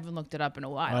kid. I haven't looked it up in a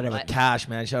while. Whatever. but- Cash,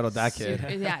 man. Shout out that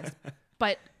kid. yeah.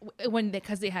 But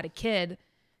because they had a kid,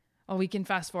 we can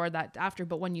fast forward that after.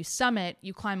 But when you summit,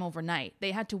 you climb overnight.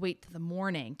 They had to wait till the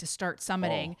morning to start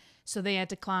summiting, so they had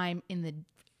to climb in the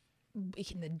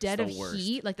dead the of worst.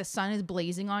 heat, like the sun is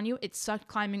blazing on you. It sucked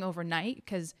climbing overnight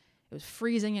because it was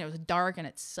freezing and it was dark and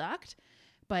it sucked.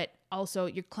 But also,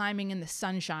 you're climbing in the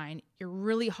sunshine. You're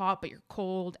really hot, but you're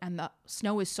cold, and the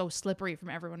snow is so slippery from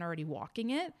everyone already walking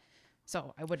it.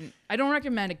 So I don't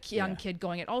recommend a young kid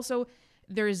going it. Also,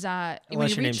 there's when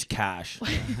Unless you your name's reach Cash,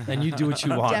 then you do what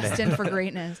you want. destined for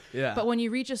greatness. Yeah. But when you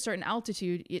reach a certain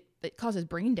altitude, it causes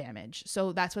brain damage.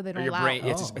 So that's why they don't Or your allow. brain,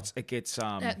 it gets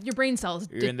Your brain cells.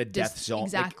 you're in the death zone,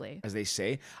 Exactly. like, as they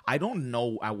say. I don't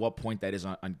know at what point that is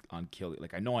on Kill.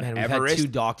 Like I know on Man, we've Everest. had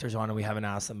 2 doctors on and we haven't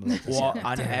asked them about this. Well, yet.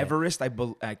 on Damn it. Everest,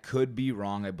 I could be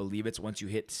wrong. I believe it's once you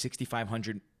hit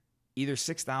 6,500, either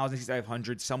 6,000,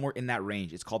 6,500, somewhere in that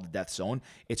range. It's called the death zone.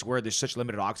 It's where there's such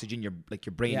limited oxygen. Your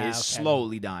brain is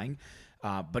slowly dying.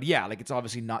 But yeah, like it's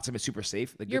obviously not something super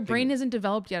safe. Like Your brain isn't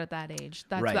developed yet at that age.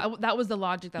 That's Right. that was the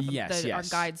logic that, Yes, our yes.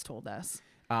 guides told us.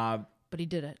 but But he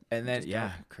did it. and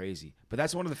then crazy. But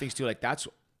that's one of the things too. Like that's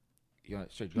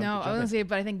sorry, No, I was gonna say,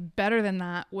 but I think better than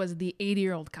that was the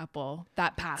 80-year-old couple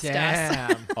that passed us.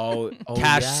 Damn. oh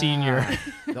Cash yeah. Senior.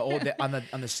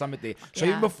 on the summit day. So Yeah.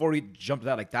 even before we jumped to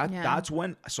that, like that, Yeah. that's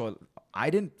when. So I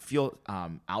didn't feel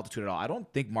altitude at all. I don't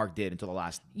think Mark did until the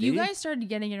last. You did he? guys started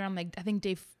getting it around like I think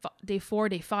day 4,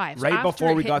 day 5. So Right after before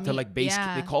it we hit got to me- like base.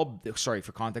 Yeah. They call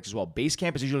for context as well. Base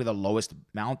camp is usually the lowest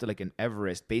mountain, like in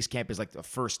Everest. Base camp is like the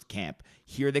first camp.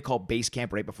 Here they call base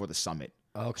camp right before the summit.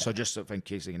 Okay. So just in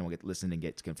case anyone get listening and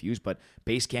gets confused, but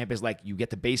base camp is like you get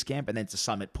to base camp and then it's a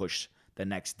summit push the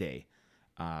next day.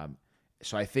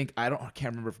 So I can't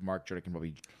remember if Mark Jordan can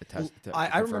probably attest. I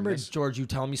confirm remember, this. George, you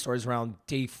telling me stories around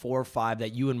day 4 or 5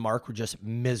 that you and Mark were just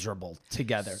miserable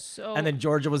together. So- and then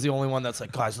Georgia was the only one that's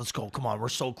like, guys, let's go. Come on. We're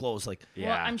so close. Like,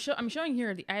 Well, I'm showing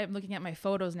here. I am looking at my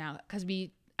photos now because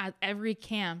we at every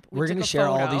camp we're going going to share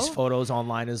all these photos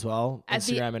online as well,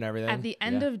 Instagram and everything. At the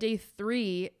end of day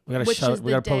 3, we got which is to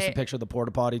the post a day, picture of the porta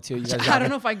potty too. You guys I got don't it?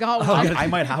 know if I got one. I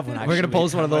might have one. Actually. We're going to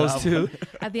post one of those too.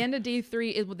 At the end of day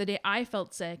 3 is the day I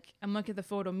felt sick. I'm looking at the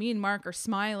photo. Me and Mark are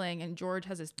smiling, and George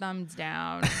has his thumbs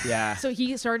down. Yeah. So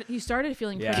he started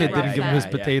feeling Yeah, pretty Kid rough didn't give him then. his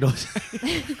Yeah. potatoes.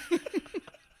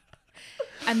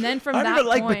 And then from I that don't even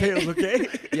like point, potatoes. Okay.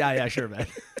 yeah, sure, man.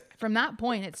 from that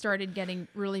point, it started getting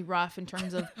really rough in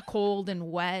terms of cold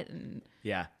and wet, and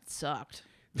Yeah. it sucked.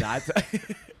 That's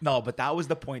no, but that was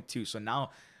the point too. So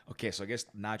now, okay, so I guess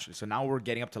naturally, so now we're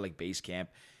getting up to like base camp,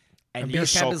 and you're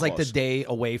Base camp so is like the close. day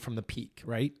away from the peak,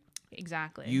 right?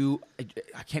 Exactly.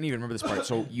 I can't even remember this part.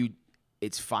 So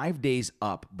it's 5 days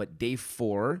up, but day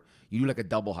 4 you do like a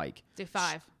double hike. Day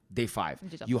 5. Day 5,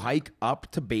 do double you hike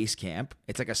up to base camp.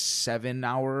 It's like a 7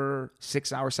 hours.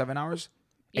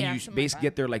 And Yeah, you something like basically that.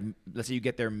 get there like, let's say you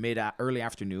get there early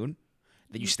afternoon,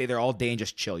 then you stay there all day and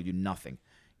just chill. You do nothing.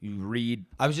 You read.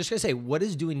 I was just gonna say, what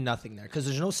is doing nothing there? Because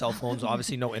there's no cell phones,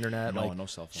 obviously no internet. No, like, no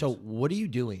cell phones. So what are you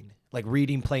doing? Like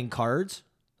reading, playing cards?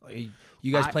 Like,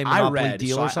 you guys play I Monopoly read,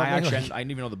 Deal so or I something? actually, Like- I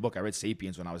didn't even know the book. I read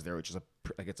 *Sapiens* when I was there, which is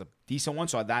it's a decent one.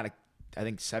 So that I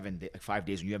think 5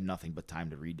 days when you have nothing but time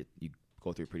to read it, you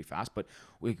go through it pretty fast. But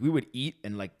we would eat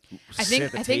and like sit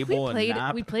at the table and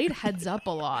nap. we played Heads Up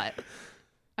a lot.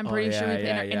 I'm pretty sure we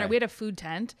yeah, played. yeah. And we had a food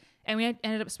tent, and we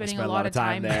ended up spending Spent a lot of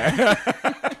time there.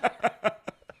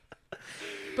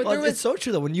 But Well, there was it's so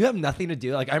true though. When you have nothing to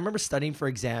do, like I remember studying for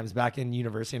exams back in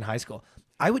university and high school.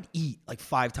 I would eat like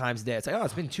 5 times a day. It's like, oh,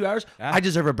 it's been 2 hours. Yeah. I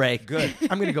deserve a break. Good.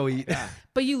 I'm gonna go eat.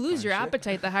 But you lose your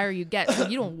appetite the higher you get, so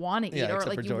you don't want to eat, Yeah, or except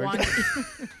like for you George. want.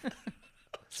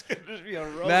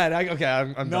 To Man, I'm No,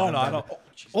 done, no, I'm I done. don't.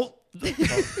 Oh,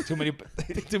 Too many.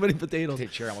 too many potatoes. The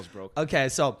chair almost broke. Okay,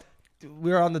 so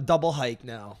we're on the double hike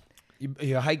now.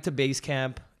 You hike to base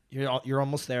camp. You're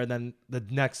almost there. Then the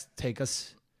next take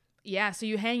us. Yeah, so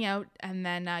you hang out, and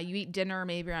then you eat dinner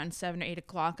maybe around 7 or 8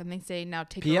 o'clock, and they say now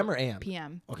take PM a, or AM?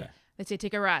 PM. Okay. They say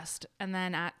take a rest, and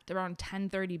then at around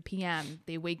 10:30 p.m.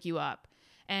 they wake you up.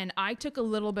 And I took a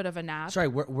little bit of a nap. Sorry,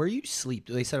 where you sleep?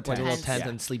 Do they set up like a little Tents. tent Yeah.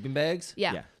 and sleeping bags?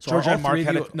 Yeah. Yeah. So Georgia all and Mark three of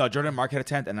had you- Jordan and Mark had a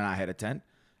tent, and then I had a tent.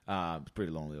 It's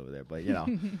pretty lonely over there, but you know,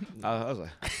 I was like,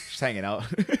 just hanging out.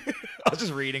 I was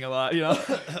just reading a lot, you know,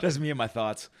 just me and my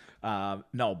thoughts.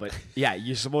 No, but yeah,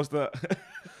 you're supposed to.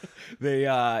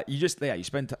 You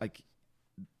spend like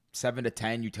 7 to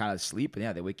 10. You kind of sleep, and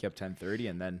yeah, they wake you up 10:30,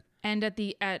 and then. And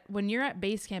when you're at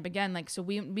base camp again, like so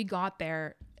we got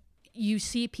there, you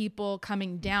see people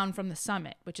coming down from the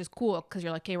summit, which is cool because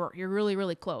you're like, okay, you're really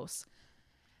really close.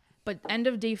 But end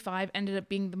of day 5 ended up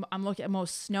being I'm looking at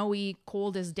most snowy,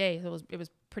 coldest day. It was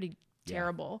pretty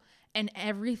terrible, and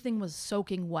everything was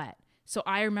soaking wet. So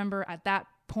I remember at that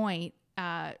point,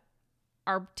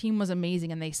 our team was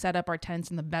amazing, and they set up our tents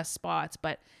in the best spots.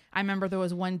 But I remember there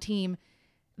was one team.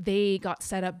 They got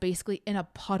set up basically in a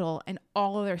puddle, and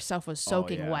all of their stuff was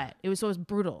soaking wet. It was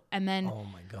brutal. And then Oh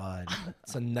my god,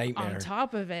 it's a nightmare. on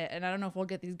top of it, and I don't know if we'll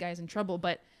get these guys in trouble,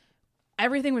 but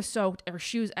everything was soaked, our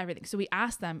shoes, everything. So we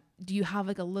asked them, do you have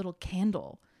like a little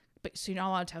candle? But so you're not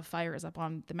allowed to have fires up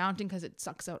on the mountain because it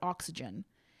sucks out oxygen.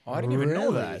 Oh, I didn't even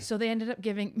know Really? that. So they ended up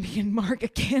giving me and Mark a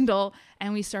candle,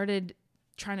 and we started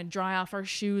trying to dry off our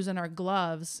shoes and our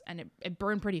gloves, and it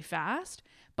burned pretty fast,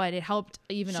 but it helped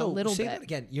even a little say bit. that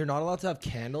again. You're not allowed to have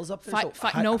candles up there.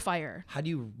 No fire. How do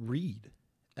you read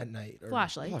at night? Or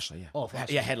Flashlight. Flashlight, yeah. Oh,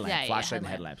 flashlight. Yeah, headlamp. Yeah, Flashlight and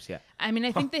headlamp. headlamps, yeah. I mean,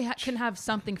 I think they can have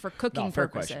something for cooking fair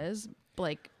question. purposes,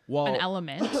 like Well- an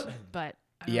element, but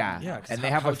I don't Yeah. know. Yeah, 'cause And they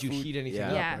how have a would you food- heat anything yeah.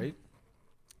 up, Yeah. right?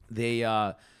 They,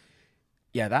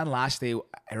 that last day,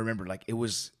 I remember, like, it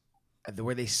was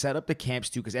where they set up the camps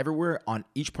too, because everywhere on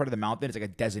each part of the mountain, it's like a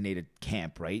designated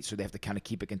camp, right? So they have to kind of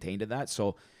keep it contained to that.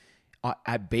 So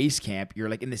at base camp, you're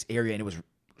like in this area, and it was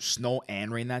snow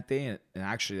and rain that day. And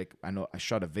actually, like, I know I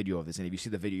shot a video of this, and if you see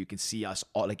the video, you can see us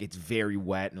all, like, it's very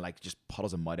wet and like just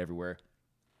puddles of mud everywhere.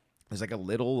 There's like a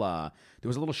little, there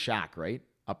was a little shack, right?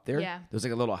 Up there. Yeah. There was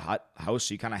like a little house,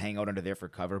 so you kind of hang out under there for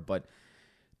cover. But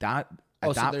that, at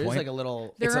Oh, that so there's point, like a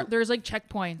little. There's like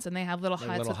checkpoints, and they have little Like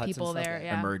huts little with huts and people stuff, there.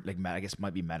 yeah. Yeah. like I guess it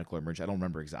might be medical emergency. I don't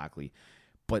remember exactly,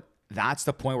 but that's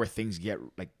the point where things get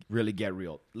like really get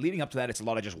real. Leading up to that, it's a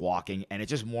lot of just walking, and it's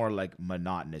just more like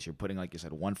monotonous. You're putting, like you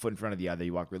said, one foot in front of the other.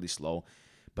 You walk really slow,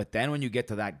 but then when you get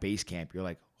to that base camp, you're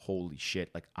like, holy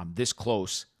shit! Like, I'm this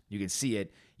close. You can see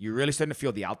it. You're really starting to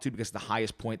feel the altitude because the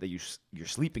highest point that you're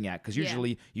sleeping at. Because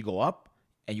usually you go up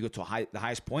and you go to the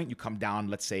highest point. You come down.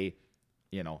 Let's say,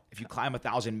 if you climb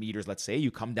 1,000 meters, let's say you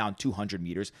come down 200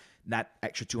 meters. That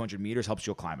extra 200 meters helps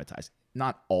you acclimatize.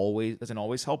 Not always, doesn't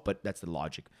always help, but that's the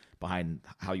logic behind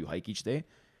how you hike each day.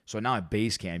 So now at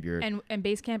base camp, you're And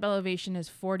base camp elevation is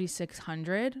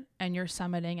 4,600, and you're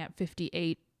summiting at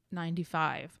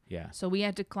 5,895. yeah, So we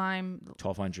had to climb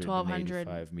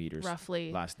 1,285 meters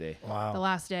roughly last day. Wow. the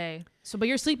last day. So, but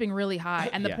you're sleeping really high,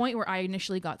 and the Yeah. point where I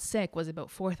initially got sick was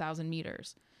about 4,000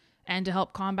 meters. And to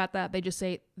help combat that, they just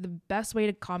say the best way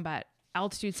to combat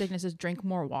altitude sickness is drink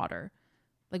more water.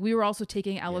 Like, we were also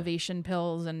taking elevation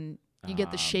pills, and you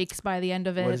get the shakes by the end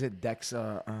of it. What is it?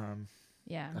 Dexa.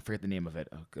 Yeah. I forget the name of it.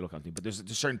 It'll come to me. But there's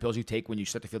certain pills you take when you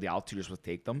start to feel the altitude. You're supposed to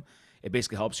take them. It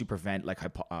basically helps you prevent like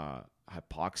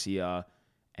hypoxia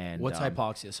and What's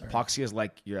hypoxia? Sorry. hypoxia is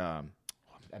like your.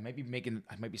 I might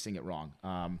be saying it wrong.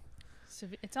 So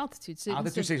it's altitude.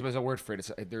 Altitude sickness, but there's a word for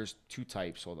it. There's two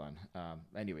types. Hold on.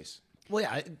 Anyways. Well,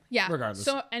 yeah. Yeah. Regardless.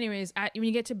 So, anyways, when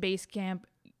you get to base camp,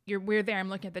 we're there. I'm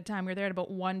looking at the time. We're there at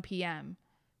about 1 p.m.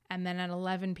 And then at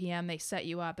 11 p.m., they set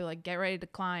you up. They're like, get ready to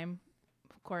climb.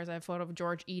 Of course, I have a photo of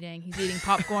George eating. He's eating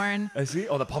popcorn. I see.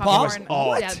 Oh, the popcorn was,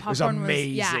 Popcorn. Yeah, it was popcorn was-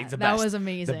 amazing. yeah, the that best. was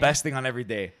amazing. The best thing on every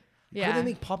day. How do they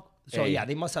make pop? So Hey. yeah,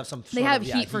 they must have some. They sort have of,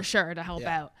 heat for sure to help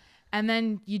Yeah. out. And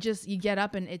then you get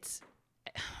up, and it's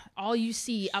all you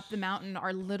see up the mountain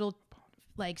are little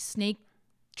like snake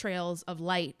trails of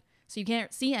light. So you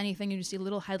can't see anything. You just see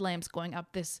little headlamps going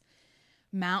up this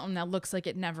mountain that looks like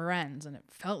it never ends, and it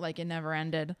felt like it never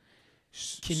ended.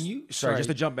 Can you? Sorry, just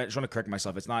to jump in, I just want to correct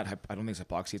myself. It's not. I don't think it's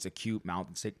hypoxia. It's acute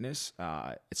mountain sickness.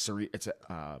 It's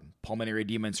a pulmonary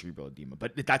edema and cerebral edema,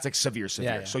 but that's like severe.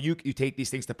 Yeah. So you take these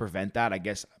things to prevent that. I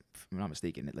guess if I'm not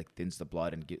mistaken. It like thins the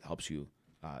blood and helps you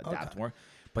adapt more.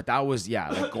 But that was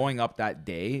like going up that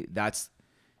day.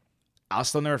 I'll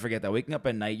still never forget that. Waking up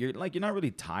at night, you're not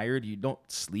really tired. You don't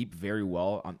sleep very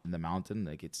well on the mountain.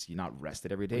 Like you're not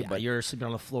rested every day. Yeah, but you're sleeping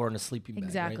on the floor in a sleeping bag.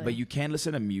 Exactly. Right? but you can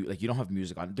listen to music. Like you don't have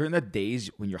music on during the days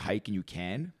when you're hiking. You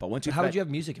can, but once you How would you have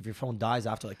music if your phone dies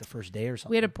after like the first day or something?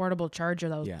 We had a portable charger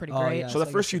that was Yeah. pretty Oh, great. yeah. So the So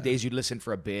I first guess, few days you'd listen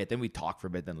for a bit, then we talk for a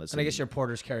bit, then listen. And I guess your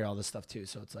porters carry all this stuff too,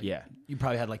 so it's like Yeah. you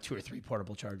probably had like 2 or 3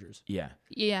 portable chargers. Yeah.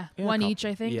 Yeah, Yeah, one a each,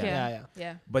 I think. Yeah. Yeah.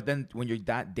 Yeah. But then when you're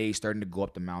that day starting to go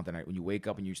up the mountain, when you wake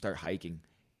up and you start hiking,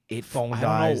 Phone I don't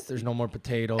dies. know. There's no more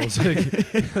potatoes. Like,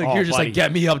 Oh, you're just buddy. like,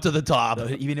 get me up to the top.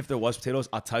 Even if there was potatoes,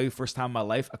 I'll tell you, first time in my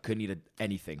life, I couldn't eat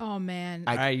anything. Oh man.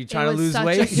 All right, you It trying to was lose such a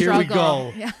weight? Here we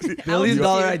struggle. go. Yeah. $1 billion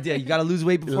idea. You got to lose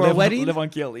weight before a live, wedding. live on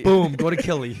Killy. Boom, go to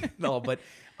Killy. No, but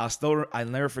I'll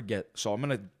never forget. So I'm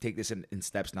gonna take this in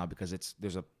steps now because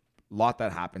there's a lot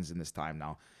that happens in this time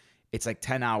now. It's like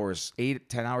 10 hours, 10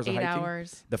 hours of 8 hiking.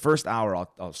 hours. The first hour,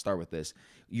 I'll start with this.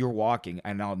 You're walking,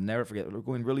 and I'll never forget. We're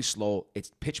going really slow.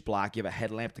 It's pitch black. You have a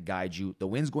headlamp to guide you. The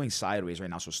wind's going sideways right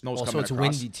now, so snow's Also, coming it's across.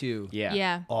 windy too. Yeah.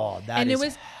 Yeah. Oh, that and is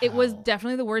it was hell.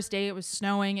 definitely the worst day. It was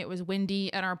snowing. It was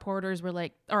windy, and our porters were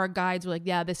like, or our guides were like,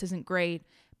 "Yeah, this isn't great."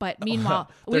 But meanwhile,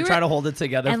 They're trying to hold it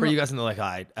together and for you look- guys, and they're like, "All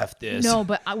right, f this." No,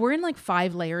 but we're in like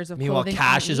 5 layers of Meanwhile, clothing.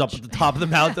 Cash on is up each. at the top of the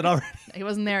mountain already. He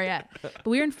wasn't there yet. But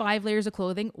we were in 5 layers of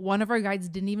clothing. One of our guides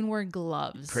didn't even wear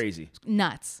gloves. Crazy.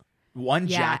 Nuts. One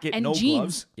Yeah, jacket, and no jeans.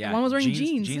 gloves. Yeah. One was wearing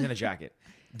jeans. Jeans and a jacket.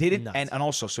 They didn't, Nuts. and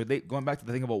also, so going back to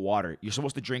the thing about water, you're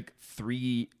supposed to drink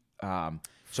 3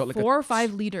 So like 4 or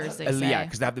 5 liters, they say. Yeah,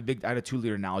 because they have I had a 2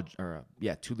 liter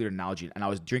Nalgene, 2 liter Nalgene, and I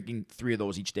was drinking 3 of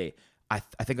those each day. I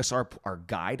think I saw our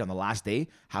guide on the last day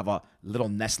have a little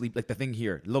Nestle, like the thing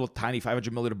here, little tiny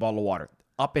 500 milliliter bottle of water,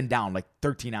 up and down like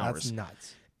 13 hours. That's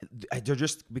nuts. They're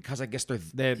just because I guess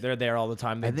they're there all the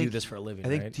time. They do this for a living. I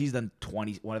think right? he's done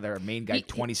 20. One of their main guys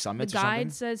 20 summits. The or guide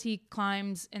something. says he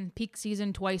climbs in peak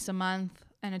season twice a month,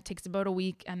 and it takes about a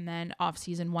week, and then off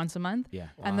season once a month. Yeah,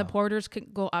 and the porters can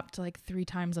go up to like 3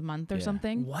 times a month or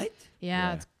something. What?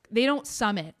 Yeah, they don't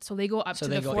summit, so they go up to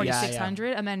the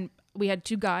 4,600, and then we had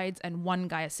 2 guides and 1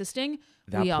 guy assisting.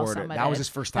 That we all porter, summited. that was his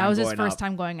first time. That was his going first up.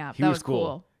 time going up. He that was cool.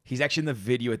 cool. He's actually in the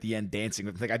video at the end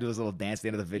dancing. Like I do this little dance at the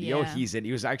end of the video.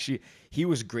 Yeah. He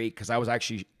was great because I was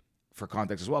actually, for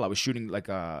context as well, I was shooting like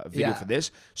a video for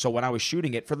this. So when I was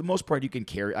shooting it, for the most part,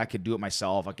 I could do it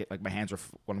myself. I could, like my hands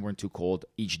weren't too cold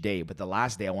each day. But the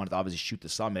last day, I wanted to obviously shoot the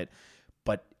summit.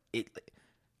 But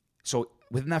so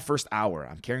within that first hour,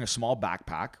 I'm carrying a small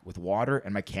backpack with water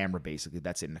and my camera. Basically,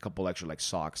 that's it, and a couple extra like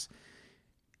socks.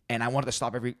 And I wanted to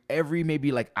stop every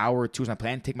maybe like hour or two. As my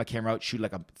plan, take my camera out, shoot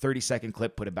like a 30-second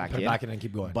clip, put it back in, and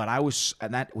keep going. But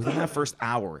within that first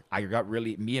hour,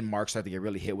 me and Mark started to get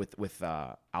really hit with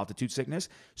altitude sickness.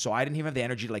 So I didn't even have the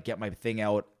energy to like get my thing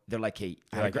out. They're like, hey,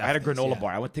 I had a granola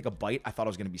bar. I went to take a bite. I thought I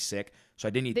was gonna be sick, so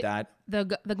I didn't eat that.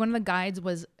 One of the guides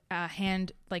was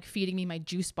hand like feeding me my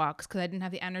juice box because I didn't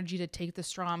have the energy to take the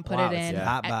straw and put it in.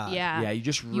 That bad. Yeah, you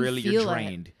just you're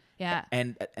drained. It. Yeah.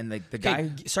 And like the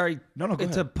guy. Sorry. No, go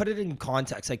ahead. To put it in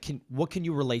context, like, what can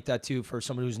you relate that to for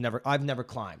someone who's I've never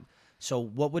climbed. So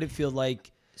what would it feel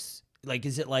like? Like,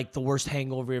 is it like the worst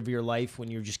hangover of your life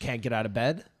when you just can't get out of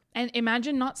bed? And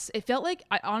imagine I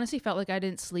honestly felt like I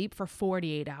didn't sleep for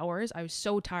 48 hours. I was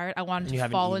so tired. I wanted to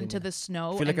fall into the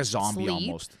snow. Feel like and a zombie sleep.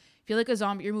 almost. Feel like a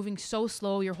zombie. You're moving so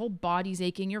slow. Your whole body's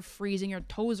aching. You're freezing. Your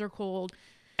toes are cold.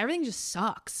 Everything just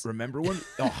sucks. Remember when?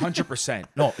 100%.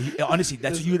 No, honestly,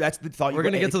 that's the thought. We're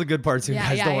gonna get to the good part soon,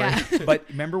 guys. Don't worry. But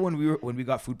remember when we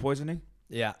got food poisoning?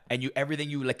 Yeah. And everything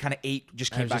you like kind of ate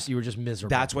just came back. You were just miserable.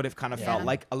 That's what it kind of felt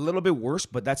like. A little bit worse,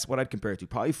 but that's what I'd compare it to.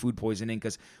 Probably food poisoning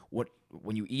because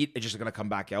when you eat, it's just gonna come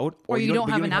back out. Or you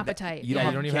don't have an appetite.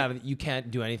 You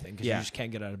can't do anything because you just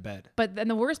can't get out of bed. But then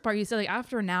the worst part, you said like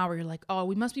after an hour, you're like, oh,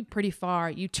 we must be pretty far.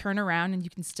 You turn around and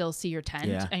you can still see your tent,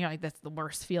 and you're like, that's the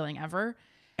worst feeling ever.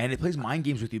 And it plays mind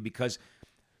games with you because,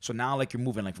 so now like you're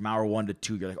moving like from hour 1 to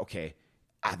 2, you're like, okay,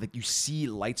 I think you see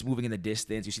lights moving in the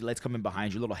distance, you see lights coming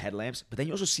behind you, little headlamps, but then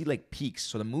you also see like peaks.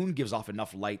 So the moon gives off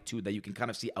enough light too that you can kind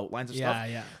of see outlines of stuff.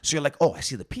 Yeah. So you're like, oh, I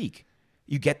see the peak.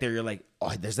 You get there, you're like,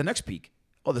 oh, there's the next peak.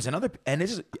 Oh, there's another, and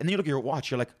then you look at your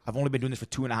watch, you're like, I've only been doing this for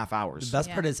 2.5 hours. The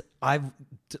best part is I'm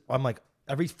like,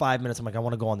 every 5 minutes, I'm like, I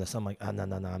want to go on this. I'm like, no,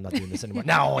 I'm not doing this anymore.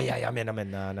 No, I'm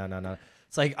in. No.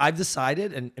 It's like I've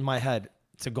decided in my head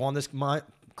to go on this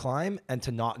climb and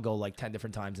to not go like 10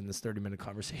 different times in this 30-minute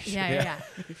conversation. Yeah.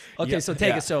 Okay, so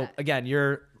take it. So again,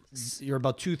 you're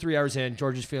about 2-3 hours in.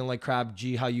 Georgia's feeling like crap.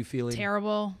 G, how you feeling?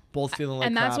 Terrible. Both feeling like crap.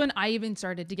 And crap. that's when I even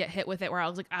started to get hit with it, where I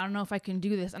was like, I don't know if I can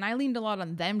do this. And I leaned a lot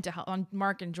on them to help, on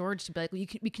Mark and George to be like, we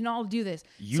can all do this.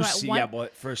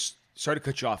 But first, sorry to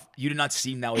cut you off. You did not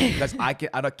seem that way because I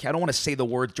don't want to say the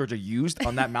words Georgia used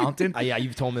on that mountain. Yeah,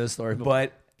 you've told me this story before.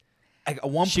 But like at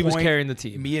one point, she was carrying the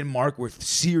team. Me and Mark were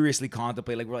seriously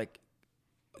contemplating. Like we're like,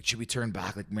 should we turn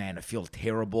back? Like, man, I feel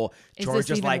terrible. Is this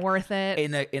even like worth it?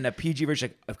 In a PG version,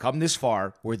 like, I've come this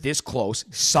far. We're this close.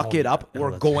 Suck it up.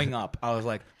 We're going up. I was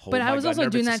like, oh but my I was God, also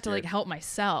doing that scared. to like help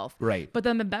myself. Right. But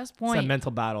then the best point it's a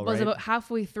mental battle, was right? about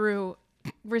halfway through.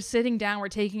 We're sitting down. We're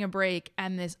taking a break,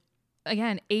 and this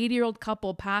 80-year-old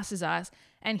couple passes us,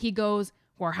 and he goes,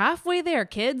 "We're halfway there,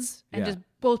 kids," and just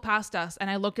goes past us.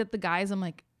 And I looked at the guys. I'm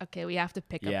like, okay, we have to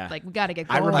pick up. Like, we got to get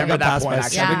going. I remember that point. A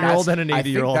 7-year-old and an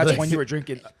 80-year-old. That's when you were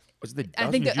drinking. I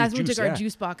think that's when we took our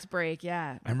juice box break.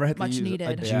 Yeah, much needed.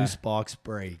 A juice box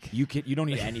break. You don't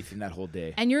need anything that whole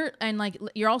day. And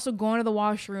you're also going to the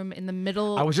washroom in the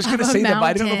middle. I was just gonna say that, but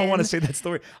I didn't know if I want to say that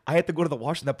story. I had to go to the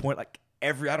washroom at that point, like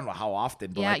I don't know how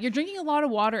often. But you're drinking a lot of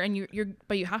water, and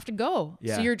but you have to go.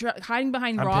 Yeah. So you're hiding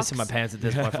behind I'm rocks. pissing my pants at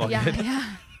this point.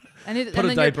 Yeah. And Put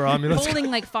a diaper on me.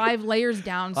 Holding like 5 layers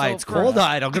down. So it's cold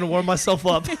out. I'm gonna warm myself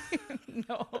up.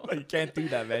 No, you can't do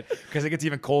that, man, because it gets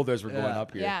even colder as we're going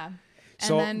up here. Yeah.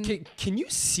 So can you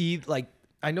see, like,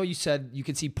 I know you said you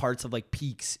can see parts of like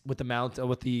peaks with the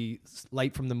with the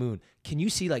light from the moon. Can you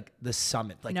see like the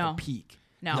summit, like the peak?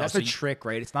 No, that's a trick,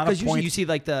 right? It's not a point. Because you see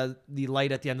like the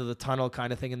light at the end of the tunnel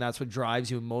kind of thing, and that's what drives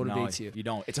you and motivates you. You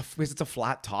don't. It's a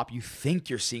flat top. You think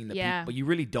you're seeing the peak, but you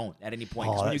really don't at any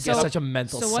point. Oh, when you get such a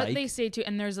mental. So what they say too,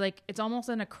 and there's like, it's almost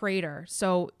in a crater.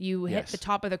 So you hit the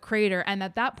top of the crater, and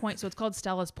at that point, so it's called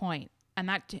Stella's Point.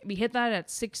 and we hit that at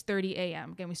 6:30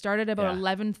 a.m. Again, we started about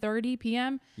 11:30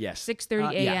 p.m. Yes.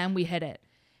 6:30 a.m. we hit it,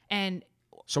 and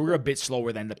so we were a bit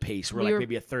slower than the pace. We're like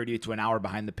maybe a 30 to an hour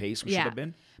behind the pace we should have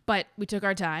been. But we took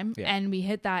our time and we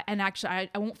hit that. And actually,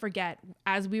 I won't forget,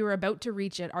 as we were about to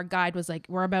reach it, our guide was like,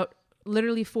 we're about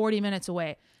literally 40 minutes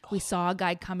away. We saw a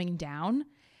guy coming down,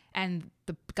 and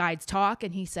the guide's talk,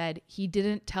 and he said he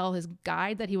didn't tell his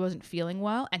guide that he wasn't feeling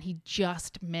well, and he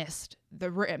just missed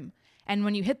the rim. And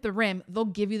when you hit the rim, they'll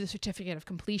give you the certificate of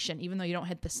completion, even though you don't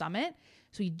hit the summit.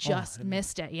 So he just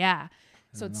missed it. Yeah.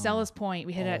 So at Stella's Point,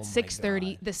 we hit it at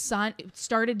 6:30. The sun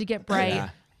started to get bright. Yeah.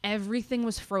 Everything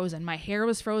was frozen. My hair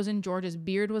was frozen. George's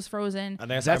beard was frozen. I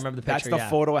remember the picture. That's the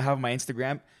photo I have on my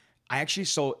Instagram. I actually,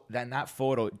 that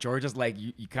photo, George's like,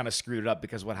 you kind of screwed it up,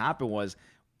 because what happened was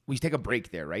we take a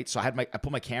break there, right? So I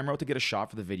put my camera out to get a shot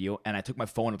for the video, and I took my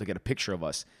phone out to get a picture of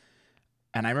us.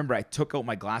 And I remember I took out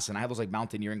my glasses, and I have those like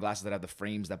mountaineering glasses that have the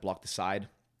frames that block the side.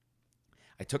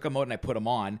 I took them out and I put them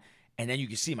on, and then you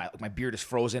can see my beard is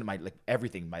frozen, my like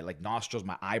everything, my like nostrils,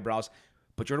 my eyebrows.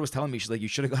 But Jordan was telling me, she's like, you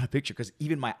should have got a picture, because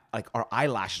even our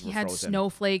eyelashes were frozen. He had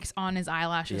snowflakes on his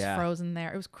eyelashes frozen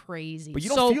there. It was crazy. But you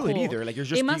don't feel it either. Like, you're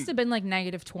just. It must have been like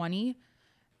 -20.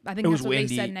 I think that's what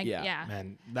windy, they said. Yeah.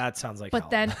 Man, that sounds like. But hell.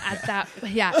 then at that,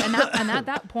 and at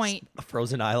that point,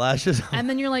 frozen eyelashes. And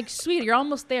then you're like, sweet, you're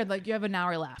almost there. Like, you have an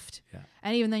hour left. Yeah.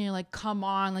 And even then, you're like, come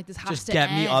on, like this has just to get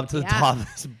end. me up to the top.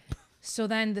 So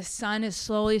then the sun is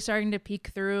slowly starting to peek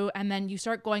through, and then you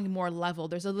start going more level.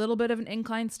 There's a little bit of an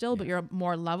incline still, but you're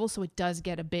more level, so it does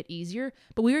get a bit easier.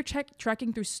 But we were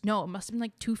trekking through snow. It must have been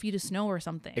like 2 feet of snow or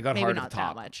something. It got maybe hard not at the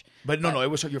top. That much. But no, it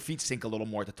was your feet sink a little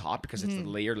more at the top, because it's the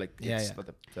layer, like the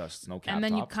snow cap. And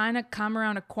then you kind of come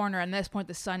around a corner, and at this point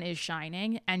the sun is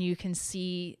shining, and you can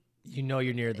see. You know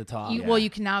you're near the top. Well, you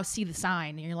can now see the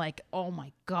sign, and you're like, oh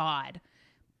my God.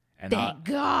 And thank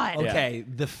God. Okay,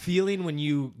 the feeling when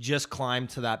you just climb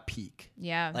to that peak.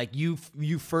 Yeah. Like you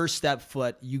first step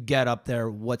foot, you get up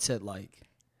there. What's it like?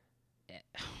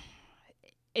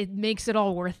 It makes it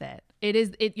all worth it.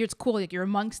 It's cool. Like, you're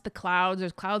amongst the clouds.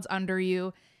 There's clouds under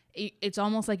you. It's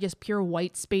almost like just pure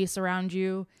white space around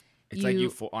you. It's like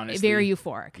honestly, very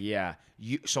euphoric. Yeah.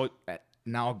 So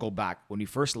now I'll go back. When we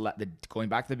first going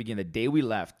back to the beginning, the day we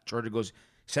left, Georgia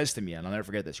says to me, and I'll never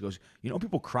forget this. She goes, you know,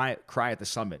 people cry at the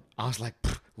summit. I was like,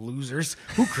 losers.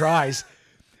 Who cries?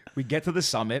 We get to the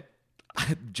summit.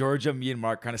 Georgia, me, and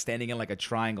Mark kind of standing in like a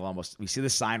triangle almost. We see the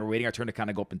sign. We're waiting our turn to kind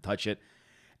of go up and touch it.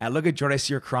 And I look at Georgia. I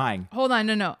see her crying. Hold on.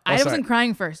 No. I wasn't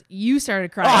crying first. You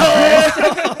started crying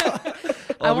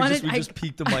first. We just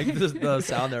peaked the mic, the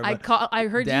sound there. I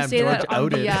heard you say George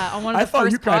that on one of the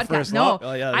first podcasts. No,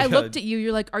 I looked at you.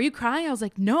 You're like, "Are you crying?" I was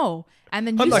like, "No." And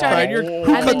then you started.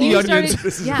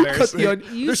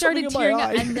 You started tearing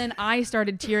up, and then I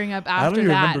started tearing up after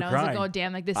that. And I was like, "Oh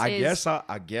damn! Like this is."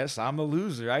 I guess I'm a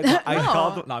loser. No,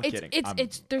 I'm kidding.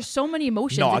 There's so many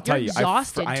emotions. No, I'll tell you,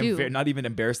 exhausted too. I am not even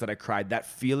embarrassed that I cried. That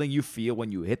feeling you feel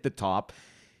when you hit the top,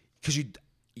 because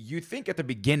you think at the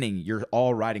beginning you're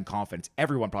all riding confidence.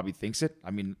 Everyone probably thinks it.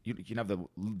 I mean, you can have the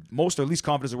most or least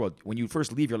confidence in the world. When you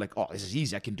first leave, you're like, oh, this is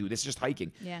easy. I can do this. It's just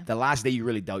hiking. Yeah. The last day, you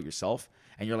really doubt yourself.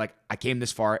 And you're like, I came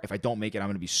this far. If I don't make it, I'm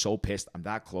going to be so pissed. I'm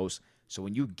that close. So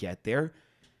when you get there,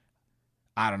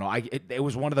 I don't know. It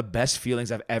was one of the best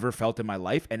feelings I've ever felt in my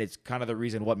life. And it's kind of the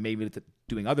reason what made me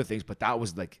doing other things. But that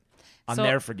was like, I'll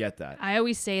never forget that. I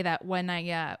always say that when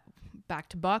I back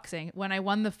to boxing, when I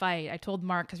won the fight, I told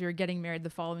Mark, because we were getting married the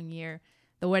following year,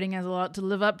 the wedding has a lot to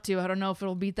live up to. I don't know if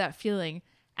it'll beat that feeling.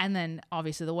 And then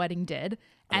obviously the wedding did.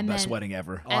 And best wedding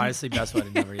ever. Honestly, best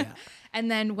wedding ever, yeah. And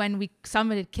then when we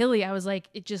summited Kili, I was like,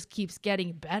 it just keeps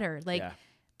getting better. Like,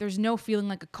 there's no feeling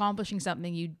like accomplishing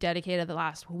something you dedicated the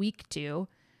last week to.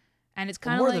 And it's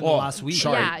kind of like the last week.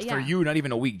 Sorry, for you, not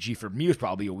even a week. Gee, for me, it was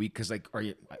probably a week, because I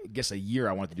guess a year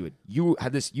I wanted to do it. You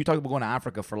talked about going to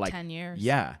Africa for like 10 years.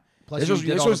 Yeah. Plus,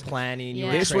 this was planning.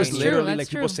 Yeah. This was literally like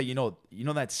true. people say, you know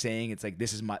that saying, it's like,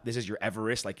 this is your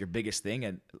Everest, like your biggest thing,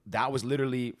 and that was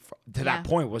literally to that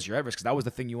point was your Everest, because that was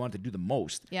the thing you wanted to do the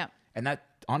most. Yeah. And that,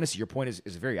 honestly, your point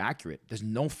is very accurate. There's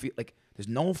no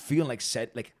feeling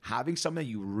like having something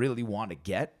you really want to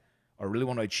get or really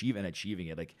want to achieve and achieving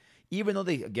it. Like, even though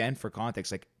again, for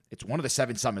context, like, it's one of the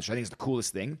 7 summits, which I think is the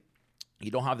coolest thing.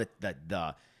 You don't have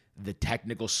the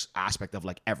technical aspect of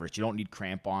like Everest. You don't need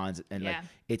crampons, and like,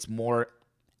 it's more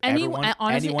anyone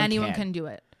can do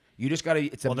it. You just gotta.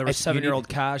 There was 7-year-old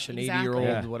Cash and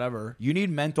 80-year-old whatever. You need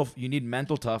mental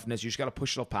toughness. You just gotta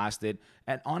push yourself past it.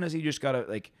 And honestly, you just gotta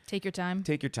like take your time.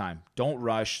 Don't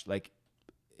rush. Like,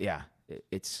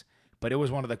 but it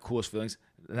was one of the coolest feelings.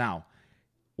 Now,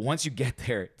 once you get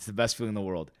there, it's the best feeling in the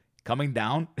world. Coming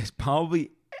down is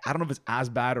probably I don't know if it's as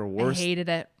bad or worse. I hated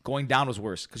it. Going down was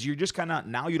worse because you're just kind of,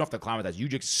 now you don't have to acclimatize. You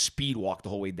just speed walk the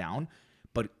whole way down,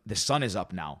 but the sun is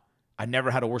up now. I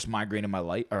never had a worse migraine in my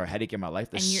life or a headache in my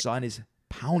life. The sun is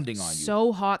pounding on you.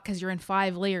 So hot because you're in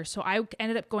 5 layers. So I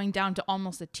ended up going down to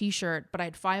almost a t-shirt, but I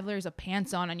had 5 layers of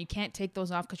pants on and you can't take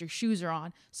those off because your shoes are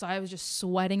on. So I was just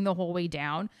sweating the whole way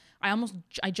down.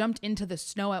 I jumped into the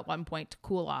snow at one point to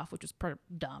cool off, which was pretty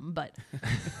dumb, but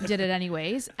did it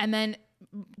anyways. And then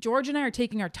George and I are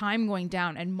taking our time going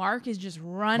down, and Mark is just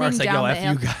running Mark's down like, the yo,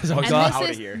 hill. F you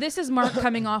guys. And this is Mark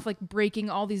coming off like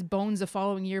breaking all these bones the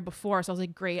following year before. So I was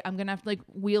like, great, I'm gonna have to like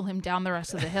wheel him down the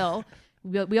rest of the hill.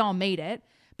 We all made it,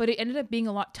 but it ended up being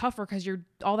a lot tougher because you're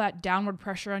all that downward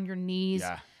pressure on your knees.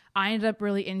 Yeah. I ended up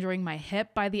really injuring my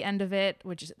hip by the end of it,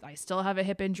 which is, I still have a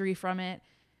hip injury from it.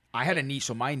 I had a knee,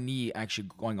 so my knee actually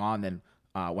going on then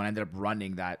when I ended up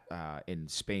running that in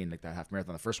Spain, like that half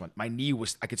marathon, the first one, my knee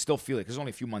was, I could still feel it because it was only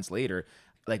a few months later.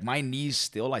 Like my knees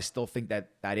still, I still think that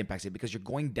impacts it because you're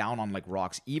going down on like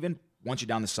rocks. Even once you're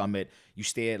down the summit, you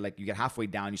stay at like, you get halfway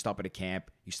down, you stop at a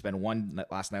camp, you spend one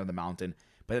last night on the mountain.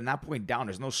 But at that point down,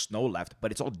 there's no snow left,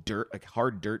 but it's all dirt, like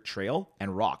hard dirt trail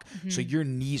and rock. Mm-hmm. So your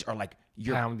knees are like,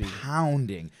 you're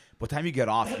pounding. By the time you get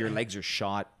off, your legs are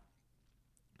shot.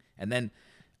 And then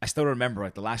I still remember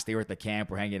like the last day we're at the camp,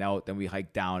 we're hanging out, then we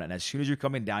hiked down. And as soon as you're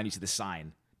coming down, you see the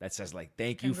sign that says like,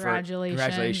 thank you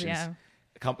congratulations. Yeah.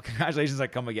 Congratulations, I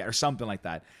come again, or something like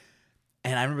that.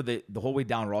 And I remember the whole way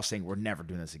down, we're all saying, we're never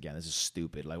doing this again. This is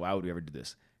stupid. Like, why would we ever do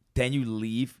this? Then you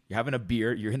leave, you're having a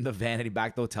beer, you're in the van heading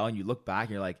back to the hotel, and you look back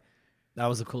and you're like, that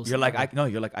was a cool You're like, I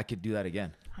could do that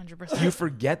again. 100%. You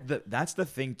forget that's the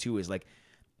thing too, is like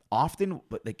often,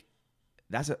 but like,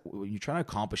 when you're trying to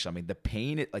accomplish something, the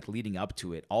pain, like leading up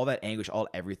to it, all that anguish,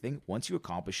 everything, once you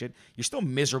accomplish it, you're still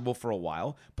miserable for a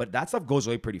while, but that stuff goes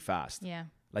away pretty fast. Yeah.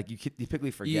 Like you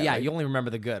typically forget. Yeah, right? You only remember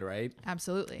the good, right?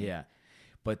 Absolutely. Yeah.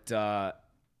 But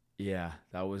yeah,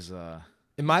 that was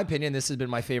in my opinion, this has been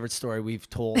my favorite story we've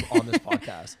told on this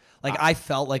podcast. Like I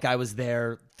felt like I was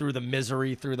there through the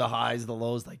misery, through the highs, the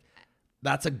lows. Like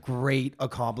that's a great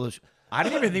accomplishment. I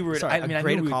didn't even think we were. Sorry, I mean, I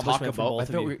great knew we would talk accomplishment for about. I both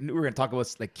of thought you. we were going to talk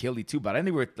about like Kili too, but I didn't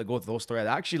think we were to go with those stories.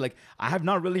 Actually, like I have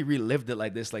not really relived it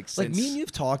like this. Like since me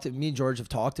and George have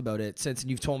talked about it since, and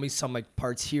you've told me some like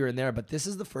parts here and there, but this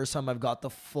is the first time I've got the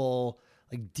full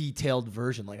like detailed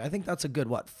version. Like I think that's a good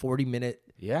 40-minute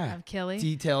Of Kili.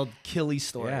 detailed Kili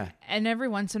story. Yeah. And every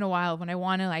once in a while, when I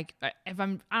want to like, if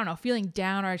I'm, I don't know, feeling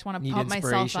down or I just want to Need pump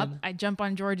myself up, inspiration. I jump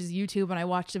on George's YouTube and I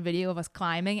watch the video of us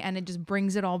climbing, and it just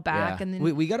brings it all back. Yeah. And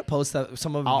then We got to post that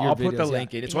some of I'll your put videos, the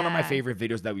link in. It's one of my Yeah. favorite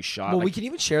videos that we shot. Well, like, we can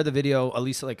even share the video, at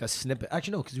least like a snippet.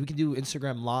 Actually, no, because we can do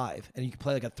Instagram live, and you can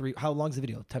play like a 3. How long's the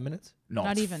video? 10 minutes? no,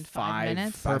 not it's even 5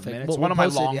 minutes. 5 Perfect. minutes. We'll One of my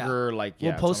post it, yeah. longer, like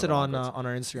We'll it's post one it of on the longer ones. on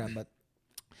our Instagram, but.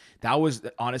 That was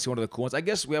honestly one of the cool ones. I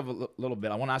guess we have a little bit.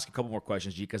 I want to ask a couple more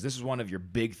questions, G, because this is one of your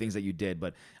big things that you did.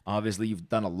 But obviously, you've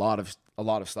done a lot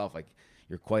of stuff. Like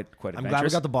you're quite I'm adventurous. glad we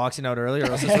got the boxing out earlier,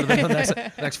 or else this would have been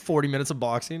the next 40 minutes of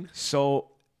boxing.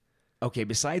 So, okay,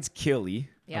 besides Kili,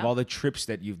 Yeah. of all the trips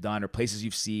that you've done or places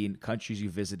you've seen, countries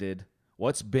you've visited,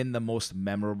 what's been the most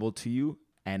memorable to you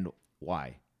and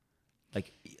why?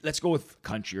 Like, let's go with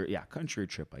country or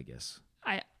trip, I guess.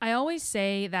 I always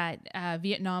say that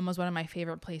Vietnam was one of my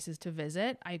favorite places to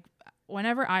visit.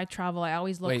 Whenever I travel, I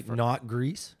always look Wait, for. not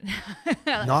Greece?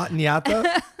 Not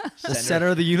Nyata? The center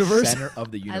of the universe? Center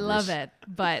of the universe. I love it,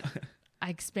 but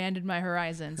I expanded my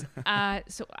horizons.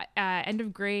 So end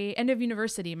of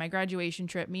university, my graduation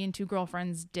trip, me and 2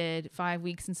 girlfriends did 5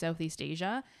 weeks in Southeast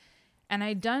Asia. And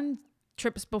I'd done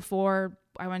trips before.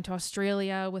 I went to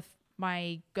Australia with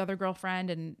my other girlfriend,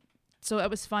 and so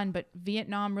it was fun. But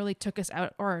Vietnam really took us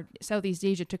out, or Southeast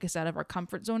Asia took us out of our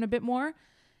comfort zone a bit more.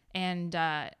 And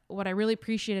what I really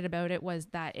appreciated about it was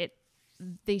that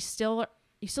you still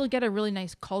get a really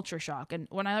nice culture shock. And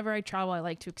whenever I travel, I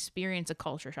like to experience a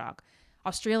culture shock.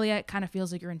 Australia, it kind of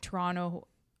feels like you're in Toronto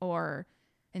or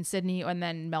in Sydney, and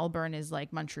then Melbourne is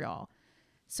like Montreal.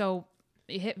 So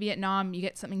you hit Vietnam, you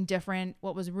get something different.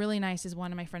 What was really nice is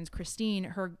one of my friends, Christine,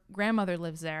 her grandmother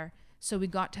lives there. So we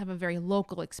got to have a very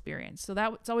local experience. So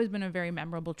it's always been a very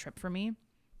memorable trip for me.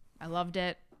 I loved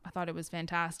it. I thought it was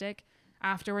fantastic.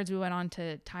 Afterwards, we went on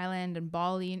to Thailand and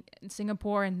Bali and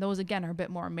Singapore, and those, again, are a bit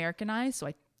more Americanized, so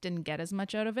I didn't get as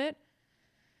much out of it.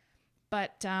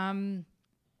 But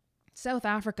South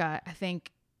Africa, I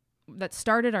think, that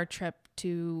started our trip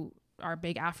to our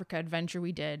big Africa adventure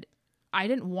we did. I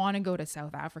didn't want to go to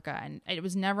South Africa, and it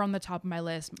was never on the top of my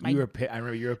list. I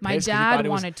remember you were pissed. My dad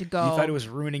wanted to go. You thought it was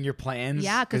ruining your plans?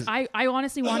 Yeah, because I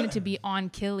honestly wanted to be on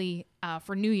Kili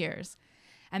for New Year's.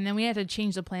 And then we had to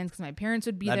change the plans because my parents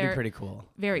would be That'd there. be pretty cool.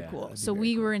 Very cool. So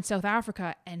we were in South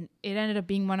Africa, and it ended up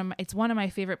being it's one of my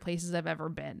favorite places I've ever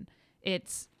been.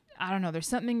 I don't know, there's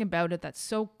something about it that's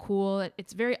so cool.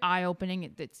 It's very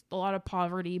eye-opening. It's a lot of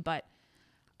poverty, but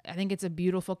I think it's a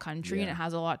beautiful country and it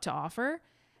has a lot to offer.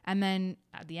 And then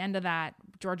at the end of that,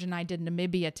 George and I did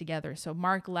Namibia together. So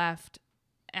Mark left,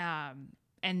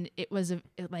 and it was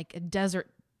like a desert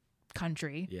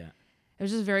country. Yeah. It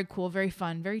was just very cool, very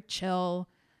fun, very chill.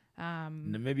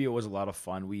 Namibia was a lot of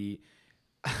fun.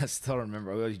 I still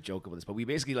remember, I always joke about this, but we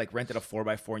basically like rented a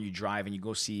 4x4 and you drive and you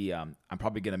go see, I'm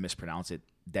probably going to mispronounce it,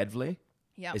 Dedvle?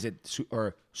 Yeah. Is it,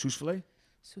 or Susvle?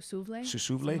 Susuvle?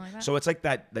 Susuvle. Like that. So it's like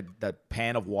that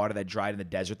pan of water that dried in the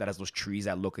desert that has those trees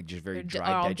that look like just very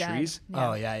dry, dead trees. Yeah.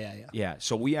 Oh, yeah. Yeah.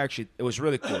 So it was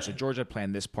really cool. So Georgia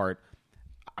planned this part.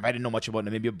 I didn't know much about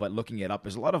Namibia, but looking it up,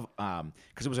 there's a lot of,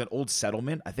 because it was an old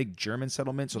settlement, I think German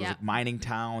settlement. So there's like mining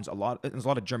towns, there's a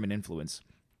lot of German influence.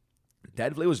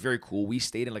 Dedvle was very cool. We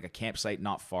stayed in like a campsite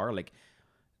not far, like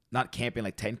not camping,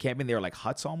 like tent camping. They were like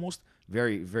huts almost.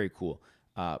 Very, very cool.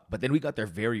 But then we got there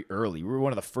very early. We were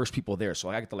one of the first people there. So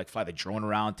I got to like fly the drone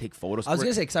around, take photos. I was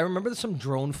going to say, because I remember some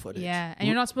drone footage. Yeah, and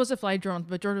you're not supposed to fly drones,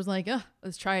 but George was like,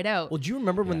 let's try it out. Well, do you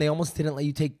remember when they almost didn't let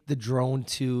you take the drone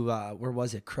to, where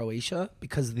was it, Croatia?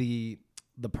 Because the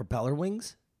propeller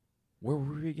wings? Where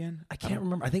were we again? I can't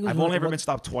remember. I think it was I've only ever been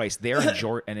stopped twice. There in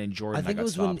Jordan, and in Jordan I think it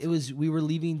was stopped. when we were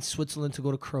leaving Switzerland to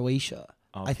go to Croatia.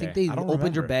 I think Okay. they I don't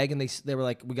opened your remember. bag and they were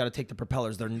like, we got to take the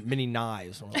propellers. They're mini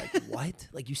knives. And we're like, what?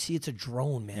 Like, you see, it's a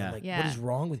drone, man. Yeah. Like, Yeah. what is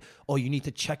wrong with? Oh, you need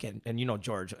to check it. And you know,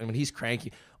 George, I mean, he's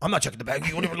cranky. I'm not checking the bag.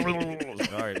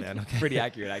 All right, man. Okay. Pretty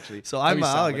accurate, actually. So I'm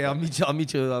Probably okay. sound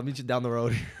I'll meet you down the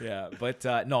road. Yeah, but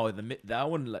no, that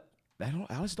one. I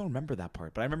honestly don't remember that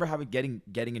part, but I remember getting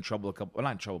in trouble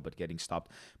not in trouble, but getting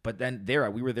stopped. But then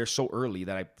we were there so early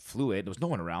that I flew it. There was no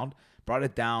one around. Brought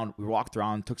it down. We walked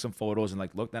around, took some photos, and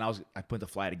like looked. Then I put the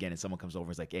flight again, and someone comes over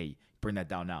and is like, "Hey, bring that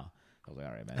down now." I was like,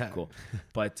 "All right, man, cool."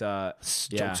 But yeah.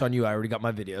 Joke's on you. I already got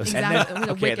my videos. Exactly. And With then,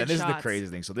 the okay, wicked then this is the shots.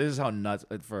 craziest thing. So this is how nuts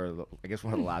for I guess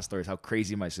one of the last stories how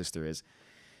crazy my sister is.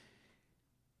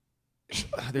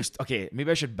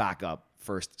 Maybe I should back up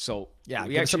first. So Yeah,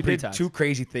 we give us some actually did pretext. two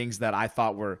crazy things that I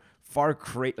thought were far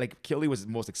crazy. Like Killy was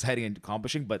the most exciting and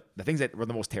accomplishing, but the things that were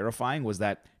the most terrifying was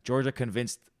that Georgia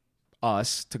convinced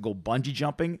us to go bungee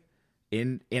jumping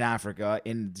in Africa,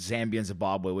 in Zambia and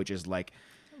Zimbabwe, which is like.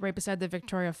 Right beside the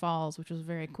Victoria Falls, which was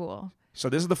very cool. So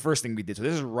this is the first thing we did. So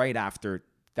this is right after.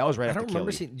 That was right I after don't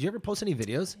remember Killy. seeing. Did you ever post any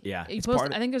videos? Yeah, You it's post,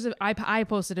 part of- I think I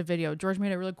posted a video. George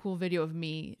made a really cool video of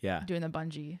me doing the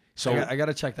bungee. So I got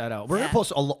to check that out. We're gonna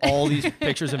post all these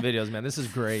pictures and videos, man. This is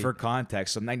great. for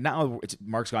context, so now it's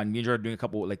Mark's gone. Me and George are doing a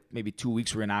couple, like maybe 2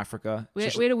 weeks. We're in Africa. We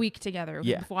So- had a week together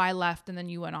Yeah. before I left, and then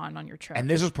you went on your trip. and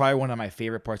this was probably one of my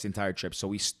favorite parts of the entire trip.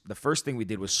 So the first thing we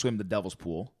did was swim the Devil's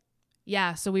Pool.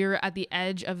 Yeah, so we were at the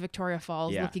edge of Victoria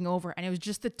Falls Yeah. looking over, and it was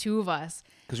just the two of us.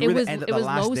 Because It we were was the end of it the was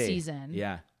last low day. season.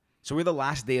 Yeah. So we're the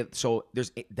last day. So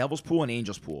there's Devil's Pool and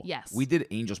Angel's Pool. Yes. We did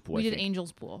Angel's Pool. We did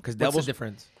Angel's Pool. Because What's Devil's the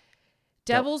difference?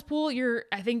 Devil's Pool,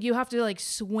 I think you have to like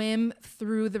swim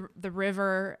through the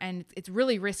river, and it's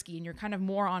really risky, and you're kind of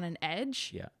more on an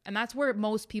edge. Yeah. And that's where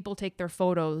most people take their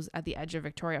photos at the edge of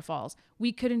Victoria Falls.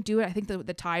 We couldn't do it. I think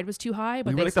the tide was too high.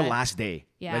 But we they were like said, the last day.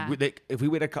 Yeah. Like if we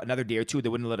waited another day or two, they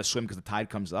wouldn't let us swim because the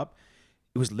tide comes up.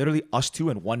 It was literally us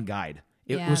two and one guide.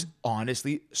 It Yeah. was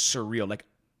honestly surreal. Like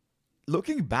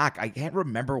looking back, I can't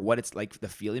remember what it's like, the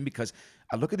feeling, because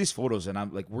I look at these photos and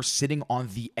I'm like, we're sitting on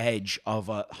the edge of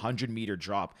a 100-meter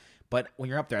drop. But when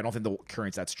you're up there, I don't think the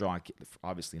current's that strong.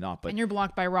 Obviously not. But and you're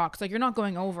blocked by rocks. Like you're not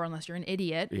going over unless you're an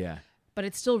idiot. yeah, But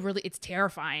it's still it's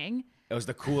terrifying. it was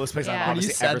the coolest place Yeah. I've When When you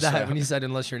honestly said ever that, saw. when you said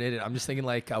unless you're an idiot, I'm just thinking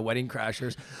like Wedding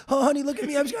Crashers. Oh, honey, look at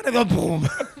me. I'm just gonna go boom.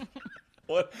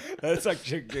 What? That's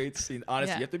actually a great scene.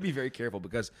 Honestly, Yeah. you have to be very careful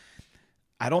because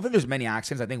I don't think there's many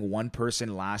accidents. I think one person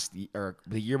the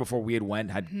year before we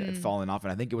had fallen off,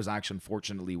 and I think it was actually,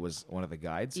 unfortunately, was one of the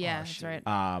guides. Yeah, that's right.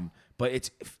 But I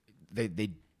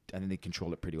think they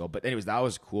control it pretty well. But anyways, that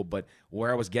was cool. But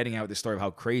where I was getting at with the story of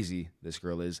how crazy this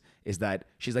girl is that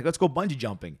she's like, let's go bungee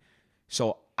jumping.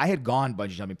 So I had gone bungee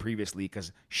jumping previously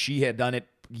because she had done it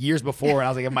years before, and I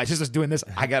was like, if my sister's doing this,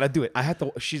 I gotta do it.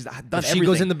 She's done If she everything.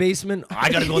 goes in the basement, I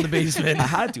gotta go in the basement. I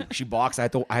had to. She boxed. I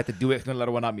had to do it. Couldn't let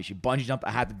her one up me. She bungee jumped.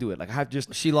 I had to do it. Like I had to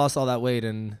just. She lost all that weight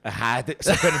and I had to.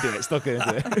 Still couldn't do it. Still couldn't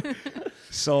do it.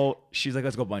 So she's like,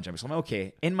 let's go bungee jumping. So I'm like,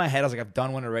 okay. In my head, I was like, I've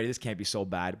done one already. This can't be so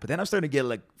bad. But then I'm starting to get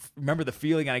like, remember the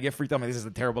feeling, and I get freaked out. I'm like, this is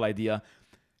a terrible idea.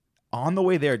 On the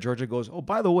way there, Georgia goes, oh,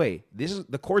 by the way, this is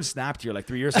the cord snapped here like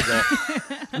 3 years ago.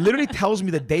 literally tells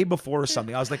me the day before or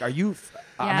something. I was like, are you?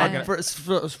 I'm not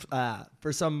gonna.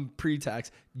 For some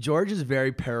pretext, George is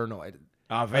very paranoid.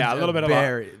 Yeah, a little bit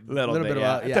very, little bit.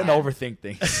 about, I tend to overthink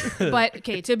things. But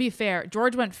okay, to be fair,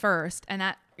 George went first, and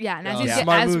that and as you said,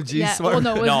 smart move, G, smart.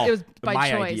 well, no, it was by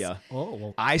my choice. idea. Oh,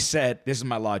 well. I said, this is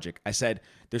my logic. I said,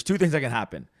 there's two things that can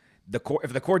happen.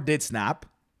 If the cord did snap,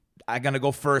 I'm gonna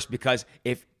go first because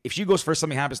if she goes first,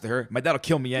 something happens to her, my dad will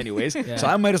kill me anyways. So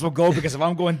I might as well go because if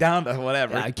I'm going down,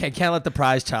 whatever. Yeah, I can't let the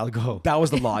prize child go. That was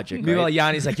the logic. Meanwhile, Right?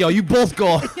 Yanni's like, yo, you both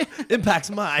go.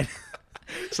 Impact's mine.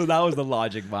 So that was the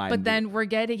logic behind But then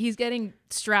he's getting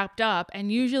strapped up,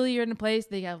 and usually you're in a place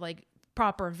they have like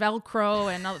proper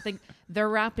Velcro and other things. They're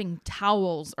wrapping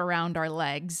towels around our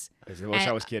legs. I wish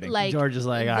I was kidding. Like, George is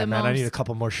like, all the right, man, I need a most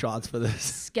couple more shots for this.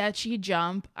 sketchy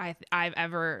jump I've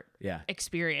ever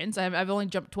experienced. I've only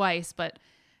jumped twice, but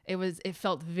it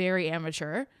felt very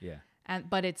amateur. Yeah.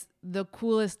 But it's the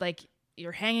coolest. Like,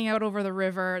 you're hanging out over the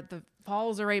river, the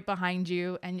falls are right behind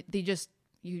you, and they just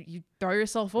you throw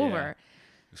yourself over. Yeah.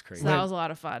 It was crazy. So that was a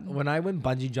lot of fun. When I went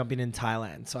bungee jumping in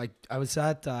Thailand, so I was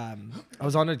at I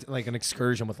was on an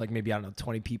excursion with like maybe, I don't know,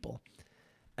 20 people,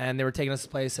 and they were taking us to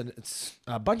this place, and it's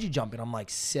bungee jumping. I'm like,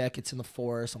 sick. It's in the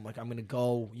forest. I'm like, I'm gonna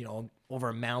go, over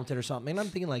a mountain or something. And I'm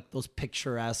thinking like those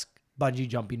picturesque bungee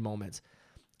jumping moments.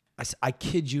 I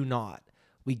kid you not.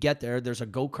 We get there. There's a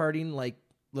go-karting like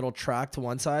little track to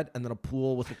one side, and then a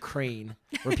pool with a crane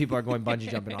where people are going bungee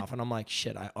jumping off. And I'm like,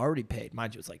 shit, I already paid.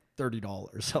 Mind you, it's like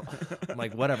 $30. So I'm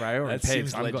like, whatever, I already That paid.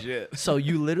 seems legit. So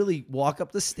you literally walk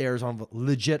up the stairs on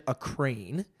legit a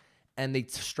crane, and they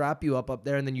strap you up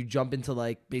there, and then you jump into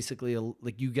like basically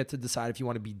like you get to decide if you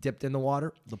want to be dipped in the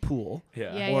water, the pool,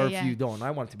 or if you don't. I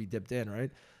want it to be dipped in,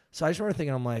 right? So I just remember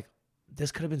thinking, I'm like,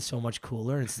 this could have been so much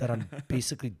cooler. Instead, I'm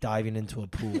basically diving into a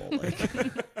pool. Like,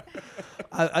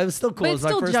 I was still cool. It was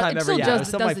my first time ever. Yeah, it was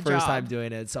still my first time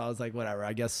doing it. So I was like, whatever.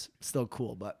 I guess still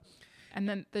cool, but. And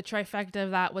then the trifecta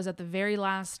of that was at the very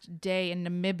last day in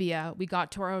Namibia. We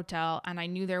got to our hotel, and I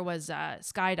knew there was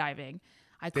skydiving.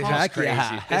 I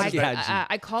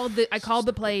called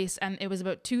the place, and it was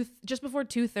about just before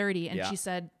 2:30, and she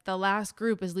said the last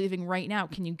group is leaving right now.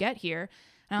 Can you get here?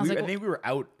 And I was I think we were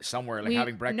out somewhere, like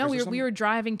having breakfast. No, we were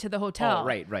driving to the hotel. Oh,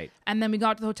 right. And then we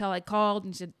got to the hotel. I called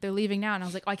and said they're leaving now, and I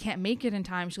was like, I can't make it in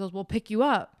time. She goes, "We'll pick you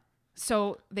up."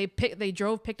 So they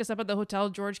picked us up at the hotel.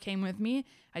 George came with me.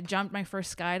 I jumped my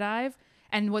first skydive.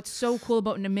 And what's so cool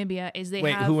about Namibia is they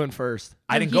have... Who went first?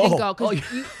 I didn't go. I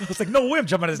was like, no way I'm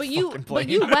jumping on this fucking plane. But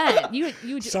you went.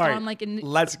 You Sorry. on like...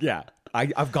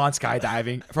 I've gone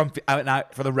skydiving.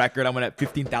 For the record, I went at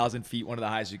 15,000 feet, one of the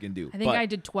highest you can do. I think I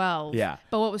did 12. Yeah.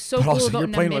 But what was so cool about your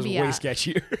plane Namibia... was way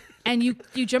sketchier. And you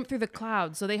jump through the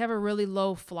clouds. So they have a really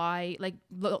low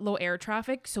low air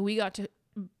traffic. So we got to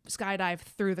skydive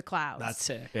through the clouds. That's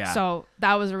sick. Yeah. So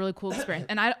that was a really cool experience.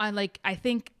 And I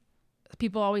think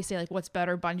people always say like, what's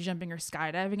better, bungee jumping or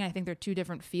skydiving? I think they're two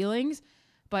different feelings.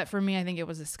 But for me, I think it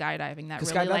was the skydiving that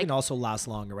really skydiving also lasts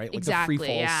longer, right? Like exactly, the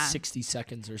free fall is 60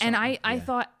 seconds or something. And I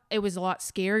thought it was a lot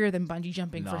scarier than bungee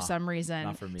jumping for some reason.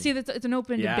 Not for me. See, it's an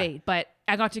open debate, but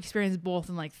I got to experience both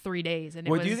in like 3 days. And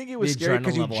do you think it was scary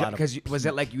because was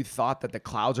it like you thought that the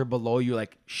clouds are below you,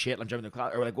 like shit, I'm jumping the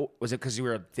cloud, or like was it because you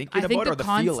were thinking about it or the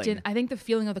feeling? I think the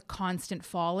feeling of the constant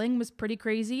falling was pretty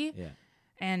crazy. Yeah,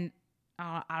 and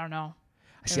I don't know.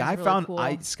 See, I found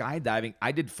skydiving.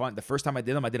 I did fun. The first time I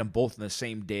did them both on the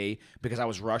same day because I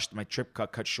was rushed. My trip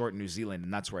cut short in New Zealand,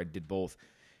 and that's where I did both.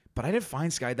 But I didn't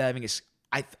find skydiving as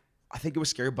I think it was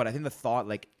scary. But I think the thought,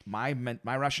 like my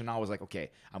rationale was like,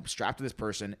 okay, I'm strapped to this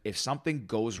person. If something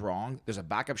goes wrong, there's a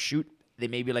backup chute. They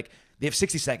may be like, they have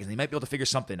 60 seconds. They might be able to figure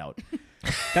something out.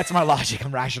 That's my logic.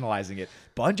 I'm rationalizing it.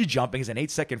 Bungee jumping is an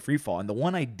 8-second free fall, and the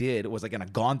one I did was like in a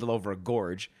gondola over a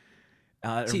gorge.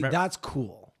 That's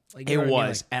cool. Like, it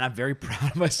was, and I'm very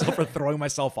proud of myself for throwing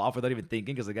myself off without even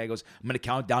thinking, because the guy goes, I'm going to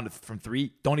count down from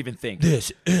 3. Don't even think. This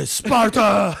is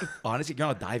Sparta. Honestly, you're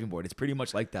on a diving board. It's pretty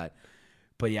much like that.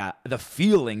 But yeah, the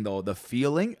feeling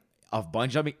of bungee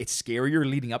jumping, it's scarier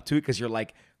leading up to it because you're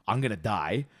like, I'm going to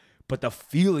die. But the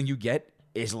feeling you get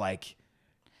is like,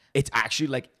 it's actually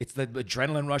like, it's the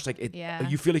adrenaline rush. Like,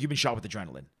 you feel like you've been shot with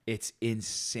adrenaline. It's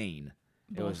insane.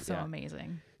 It was so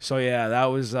amazing. So yeah, that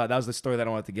was the story that I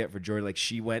wanted to get for Jory. Like,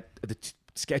 she went the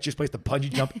sketchiest place to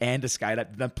bungee jump and to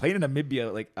skydive. Then playing in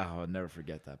Namibia, like, I'll never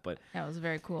forget that. But that was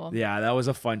very cool. Yeah, that was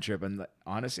a fun trip. And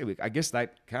honestly, I guess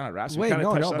that kind of wraps. Wait,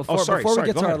 no. Before we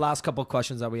get to our last couple of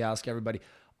questions that we ask everybody,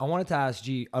 I wanted to ask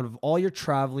G, out of all the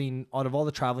traveling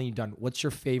you've done, what's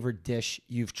your favorite dish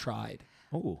you've tried?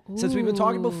 Oh, since we've been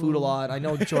talking about food a lot, I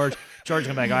know George gonna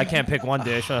be like, I can't pick one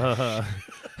dish.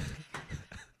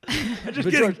 I'm just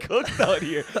getting cooked out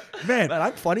here. Man,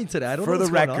 I'm funny today. I don't for know the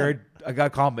what's going on. record, I got a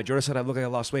compliment. Jordan said I look like I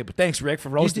lost weight, but thanks, Rick, for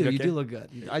roasting. You do look good.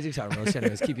 I just got roast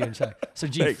anyways. Keep you in check. So,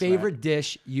 G, Thanks, favorite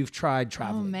dish you've tried Oh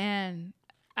traveling? man.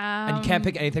 And you can't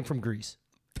pick anything from Greece.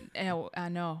 No. I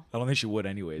don't think she would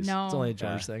anyways. No. It's only a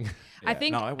George thing. I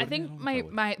think No, I wouldn't. think I don't know if I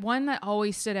would. my one that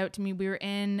always stood out to me. We were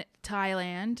in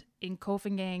Thailand in Koh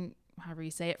Phangan, however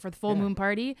you say it, for the full moon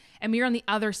party, and we were on the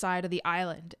other side of the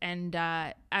island. And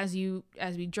as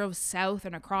we drove south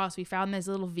and across, we found this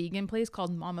little vegan place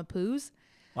called Mama Poo's.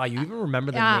 Wow, you even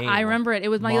remember the Yeah, name? I remember it. It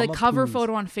was my Mama cover Poo's.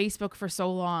 photo on Facebook for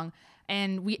so long,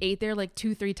 and we ate there like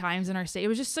 2-3 times in our stay. It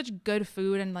was just such good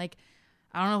food, and like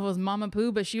I don't know if it was Mama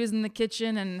Poo, but she was in the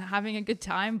kitchen and having a good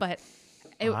time. But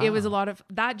it was a lot of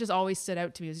that. Just always stood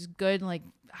out to me. It was just good, like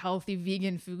healthy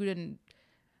vegan food, and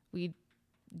we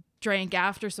drank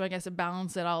after, so I guess it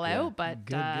balanced it all out. But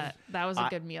that was a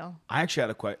good meal. I actually had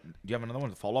a question. Do you have another one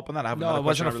to follow up on that? I have No, another it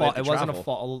wasn't a question fault. It related to wasn't a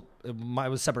travel. fault. It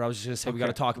was separate. I was just gonna say we got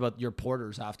to talk about your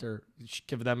porters after.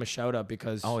 Give them a shout out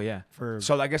because. Oh yeah. For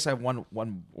So I guess I have one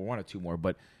or two more.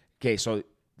 But okay, so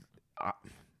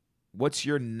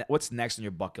what's next on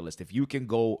your bucket list? If you can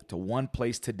go to one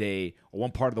place today or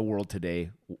one part of the world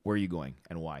today, where are you going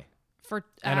and why? For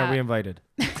and are we invited?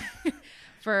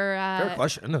 for Fair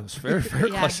question. No, it's fair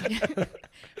question.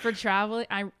 For traveling,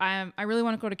 I really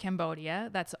want to go to Cambodia.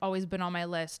 That's always been on my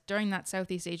list. During that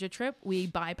Southeast Asia trip, we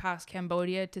bypassed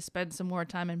Cambodia to spend some more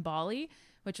time in Bali,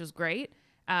 which was great.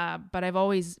 But I've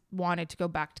always wanted to go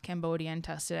back to Cambodia and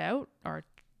test it out or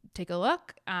take a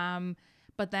look.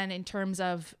 But then in terms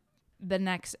of the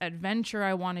next adventure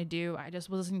I want to do, I just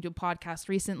was listening to a podcast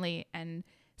recently and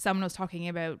someone was talking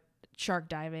about shark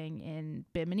diving in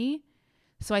Bimini.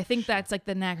 So I think that's like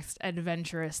the next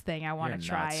adventurous thing I want to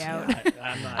try out.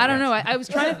 I don't know. I was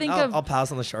trying to think I'll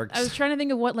pass on the sharks. I was trying to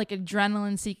think of what like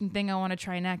adrenaline seeking thing I want to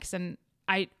try next. And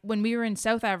when we were in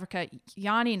South Africa,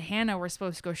 Yanni and Hannah were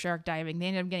supposed to go shark diving. They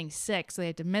ended up getting sick, so they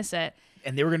had to miss it.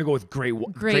 And they were gonna go with great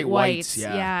Great whites.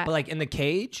 Yeah. But like in the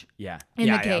cage. Yeah. In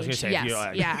the I was gonna cage. say, if you,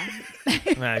 like- Yeah.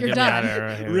 Man, You're get me done. out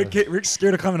of here. Rick's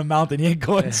scared of climbing a mountain. He ain't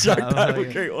going shark diving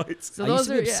with great whites. So I used those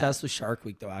to be are obsessed with Shark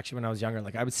Week though. Actually, when I was younger,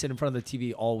 like I would sit in front of the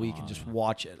TV all week and just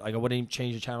watch it. Like I wouldn't even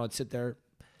change the channel. I'd sit there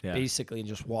basically and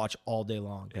just watch all day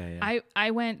long. Yeah.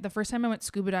 I went the first time I went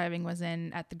scuba diving was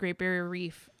at the Great Barrier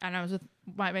Reef, and I was with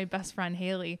my best friend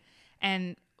Haley,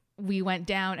 and we went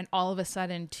down, and all of a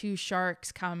sudden 2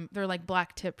 sharks come. They're like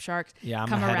black tip sharks. Yeah, I'm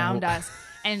come ahead around of- us,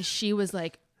 and she was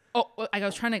like, "Oh!" I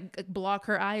was trying to block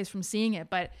her eyes from seeing it,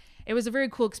 but it was a very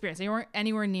cool experience. They weren't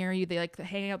anywhere near you. They like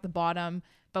hang out the bottom,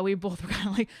 but we both were kind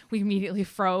of like we immediately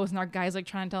froze, and our guys like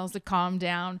trying to tell us to calm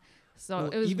down. So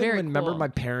it was even very when, cool. remember my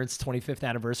parents' 25th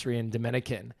anniversary in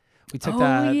Dominican. We took Oh,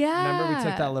 that. yeah. Remember we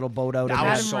took that little boat out. That and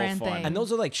was so Catamaran fun. thing. And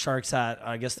those are like sharks that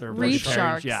I guess they're Reef vegetarian.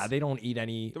 sharks. Yeah, they don't eat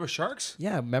any. There were sharks?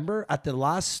 Yeah, remember at the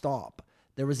last stop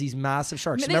there was these massive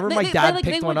sharks. They- Remember they- my they- dad like,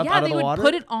 picked they one would- up out of they the would water.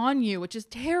 put it on you, which is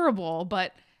terrible.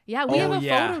 But yeah, we have a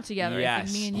photo together. I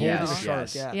think, me and you. Holding Yes, a shark.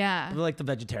 yes. Yeah, Yeah. They're like the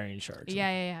vegetarian sharks.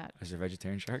 Yeah. Is there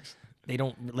vegetarian sharks? They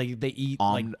don't like they eat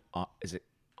like Is it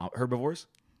herbivores?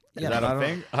 Is Yeah, that I a don't-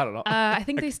 thing? I don't know. I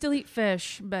think they still eat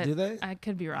fish, but Do they? I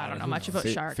could be wrong. I don't know much about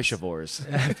sharks. Fishavores.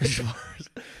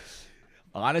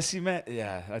 Honestly, man,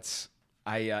 yeah, that's.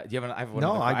 Do you have an? I have one.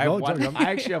 No, other- I have go, one- jump.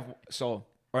 I actually have.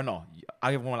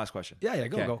 I have one last question. Yeah,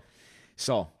 go, Okay. go.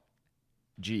 So,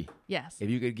 G, Yes. if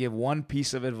you could give one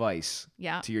piece of advice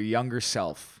Yeah. to your younger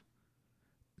self,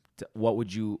 what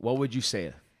would you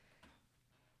say?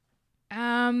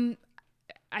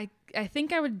 I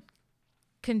think I would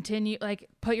continue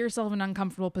put yourself in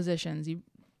uncomfortable positions.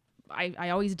 I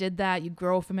always did that. You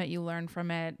grow from it, you learn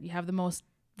from it, you have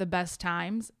the best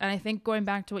times. And I think going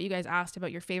back to what you guys asked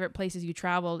about your favorite places you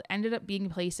traveled ended up being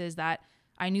places that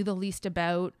I knew the least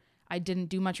about. I didn't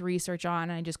do much research on,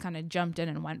 and I just kind of jumped in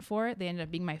and went for it. They ended up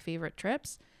being my favorite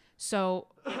trips. So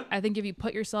I think if you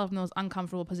put yourself in those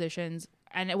uncomfortable positions,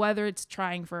 and whether it's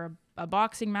trying for a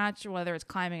boxing match or whether it's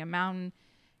climbing a mountain,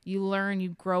 you learn, you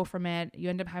grow from it, you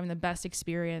end up having the best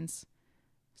experience.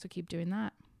 So keep doing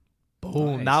that.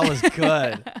 Boom, Nice. that was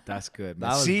good. That's good. That Man.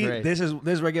 was See, great. this is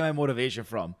where I get my motivation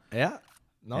from. Yeah.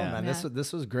 No, Yeah. man, Yeah.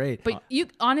 this was great. But you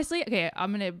honestly, okay,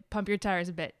 I'm going to pump your tires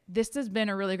a bit. This has been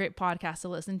a really great podcast to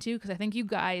listen to because I think you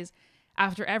guys,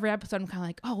 after every episode, I'm kind of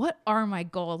like, oh, what are my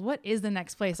goals? What is the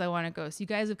next place I want to go? So you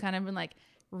guys have kind of been like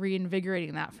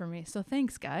reinvigorating that for me. So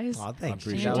thanks, guys. Oh, thanks.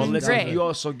 You're Well, doing listen, great. you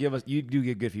also you do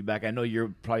get good feedback. I know she's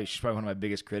probably one of my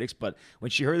biggest critics, but when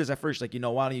she heard this at first, like,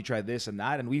 why don't you try this and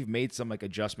that? And we've made some like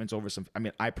adjustments over some, I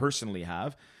mean, I personally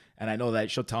have, And I know that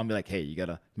she'll tell me like, hey, you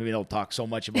gotta maybe don't talk so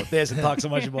much about this and talk so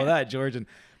much about that, George.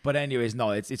 But anyways,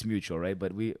 no, it's mutual, right?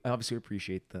 But we obviously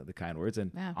appreciate the kind words.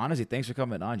 And honestly, thanks for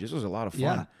coming on. This was a lot of fun.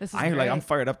 Yeah. This is I'm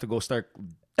fired up to go start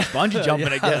bungee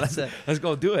jumping again. Let's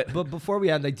go do it. But before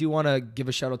we end, I do want to give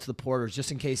a shout out to the porters,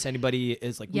 just in case anybody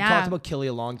is like, we talked about Kili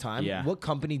a long time. Yeah. What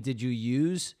company did you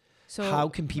use? So how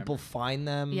can people find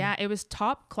them? Yeah, it was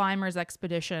Top Climbers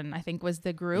Expedition, I think was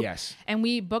the group. Yes. And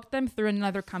we booked them through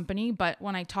another company, but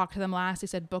when I talked to them last, they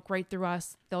said book right through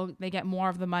us. They get more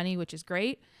of the money, which is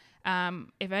great.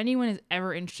 If anyone is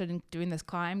ever interested in doing this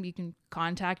climb, you can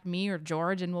contact me or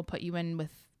George, and we'll put you in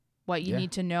with what you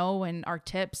need to know and our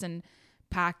tips and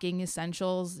packing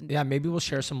essentials. Yeah, maybe we'll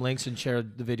share some links and share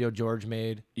the video George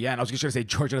made. Yeah, and I was just gonna say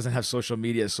George doesn't have social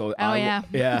media, so yeah.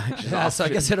 Yeah, so I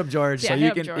guess hit up George. So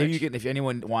Yeah, if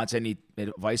anyone wants any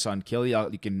advice on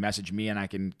Kili, you can message me and I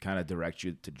can kind of direct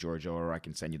you to Georgia, or I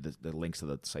can send you the links to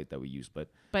the site that we use. But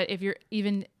if you're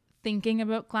even thinking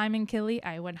about climbing Kili,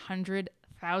 I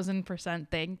 100,000%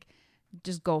 think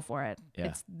just go for it.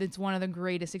 Yeah. It's one of the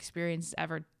greatest experiences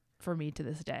ever for me to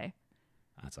this day.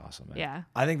 That's awesome, man. Yeah.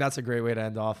 I think that's a great way to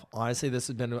end off. Honestly, this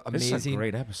has been amazing. This is a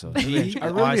great episode.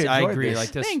 I agree. This.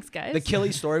 Like this, Thanks, guys. The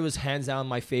Kili story was hands down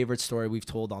my favorite story we've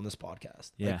told on this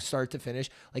podcast. Yeah. Like start to finish.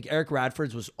 Like Eric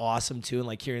Radford's was awesome too, and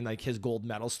like hearing like his gold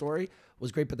medal story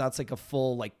was great. But that's like a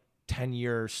full like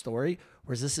 10-year story,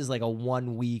 whereas this is like a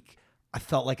 1 week. I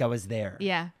felt like I was there.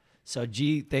 Yeah. So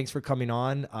G, thanks for coming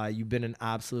on. You've been an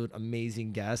absolute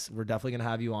amazing guest. We're definitely gonna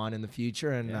have you on in the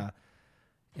future, and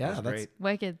that's great.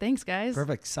 Wicked. Thanks, guys.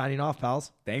 Perfect. Signing off,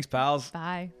 pals. Thanks, pals.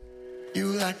 Bye. You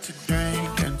like to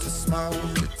drink and to smoke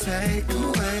to take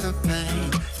away the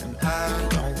pain. And I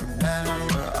don't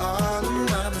remember all of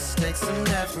my mistakes and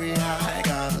every high.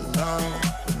 Got alone,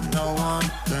 but no one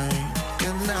thing.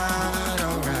 You're not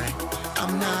alright.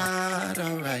 I'm not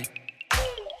alright.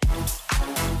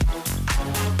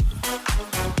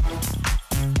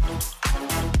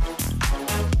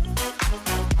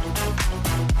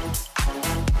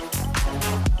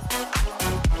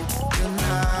 You're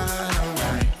not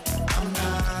alright. I'm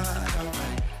not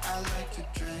alright. I like to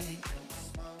drink and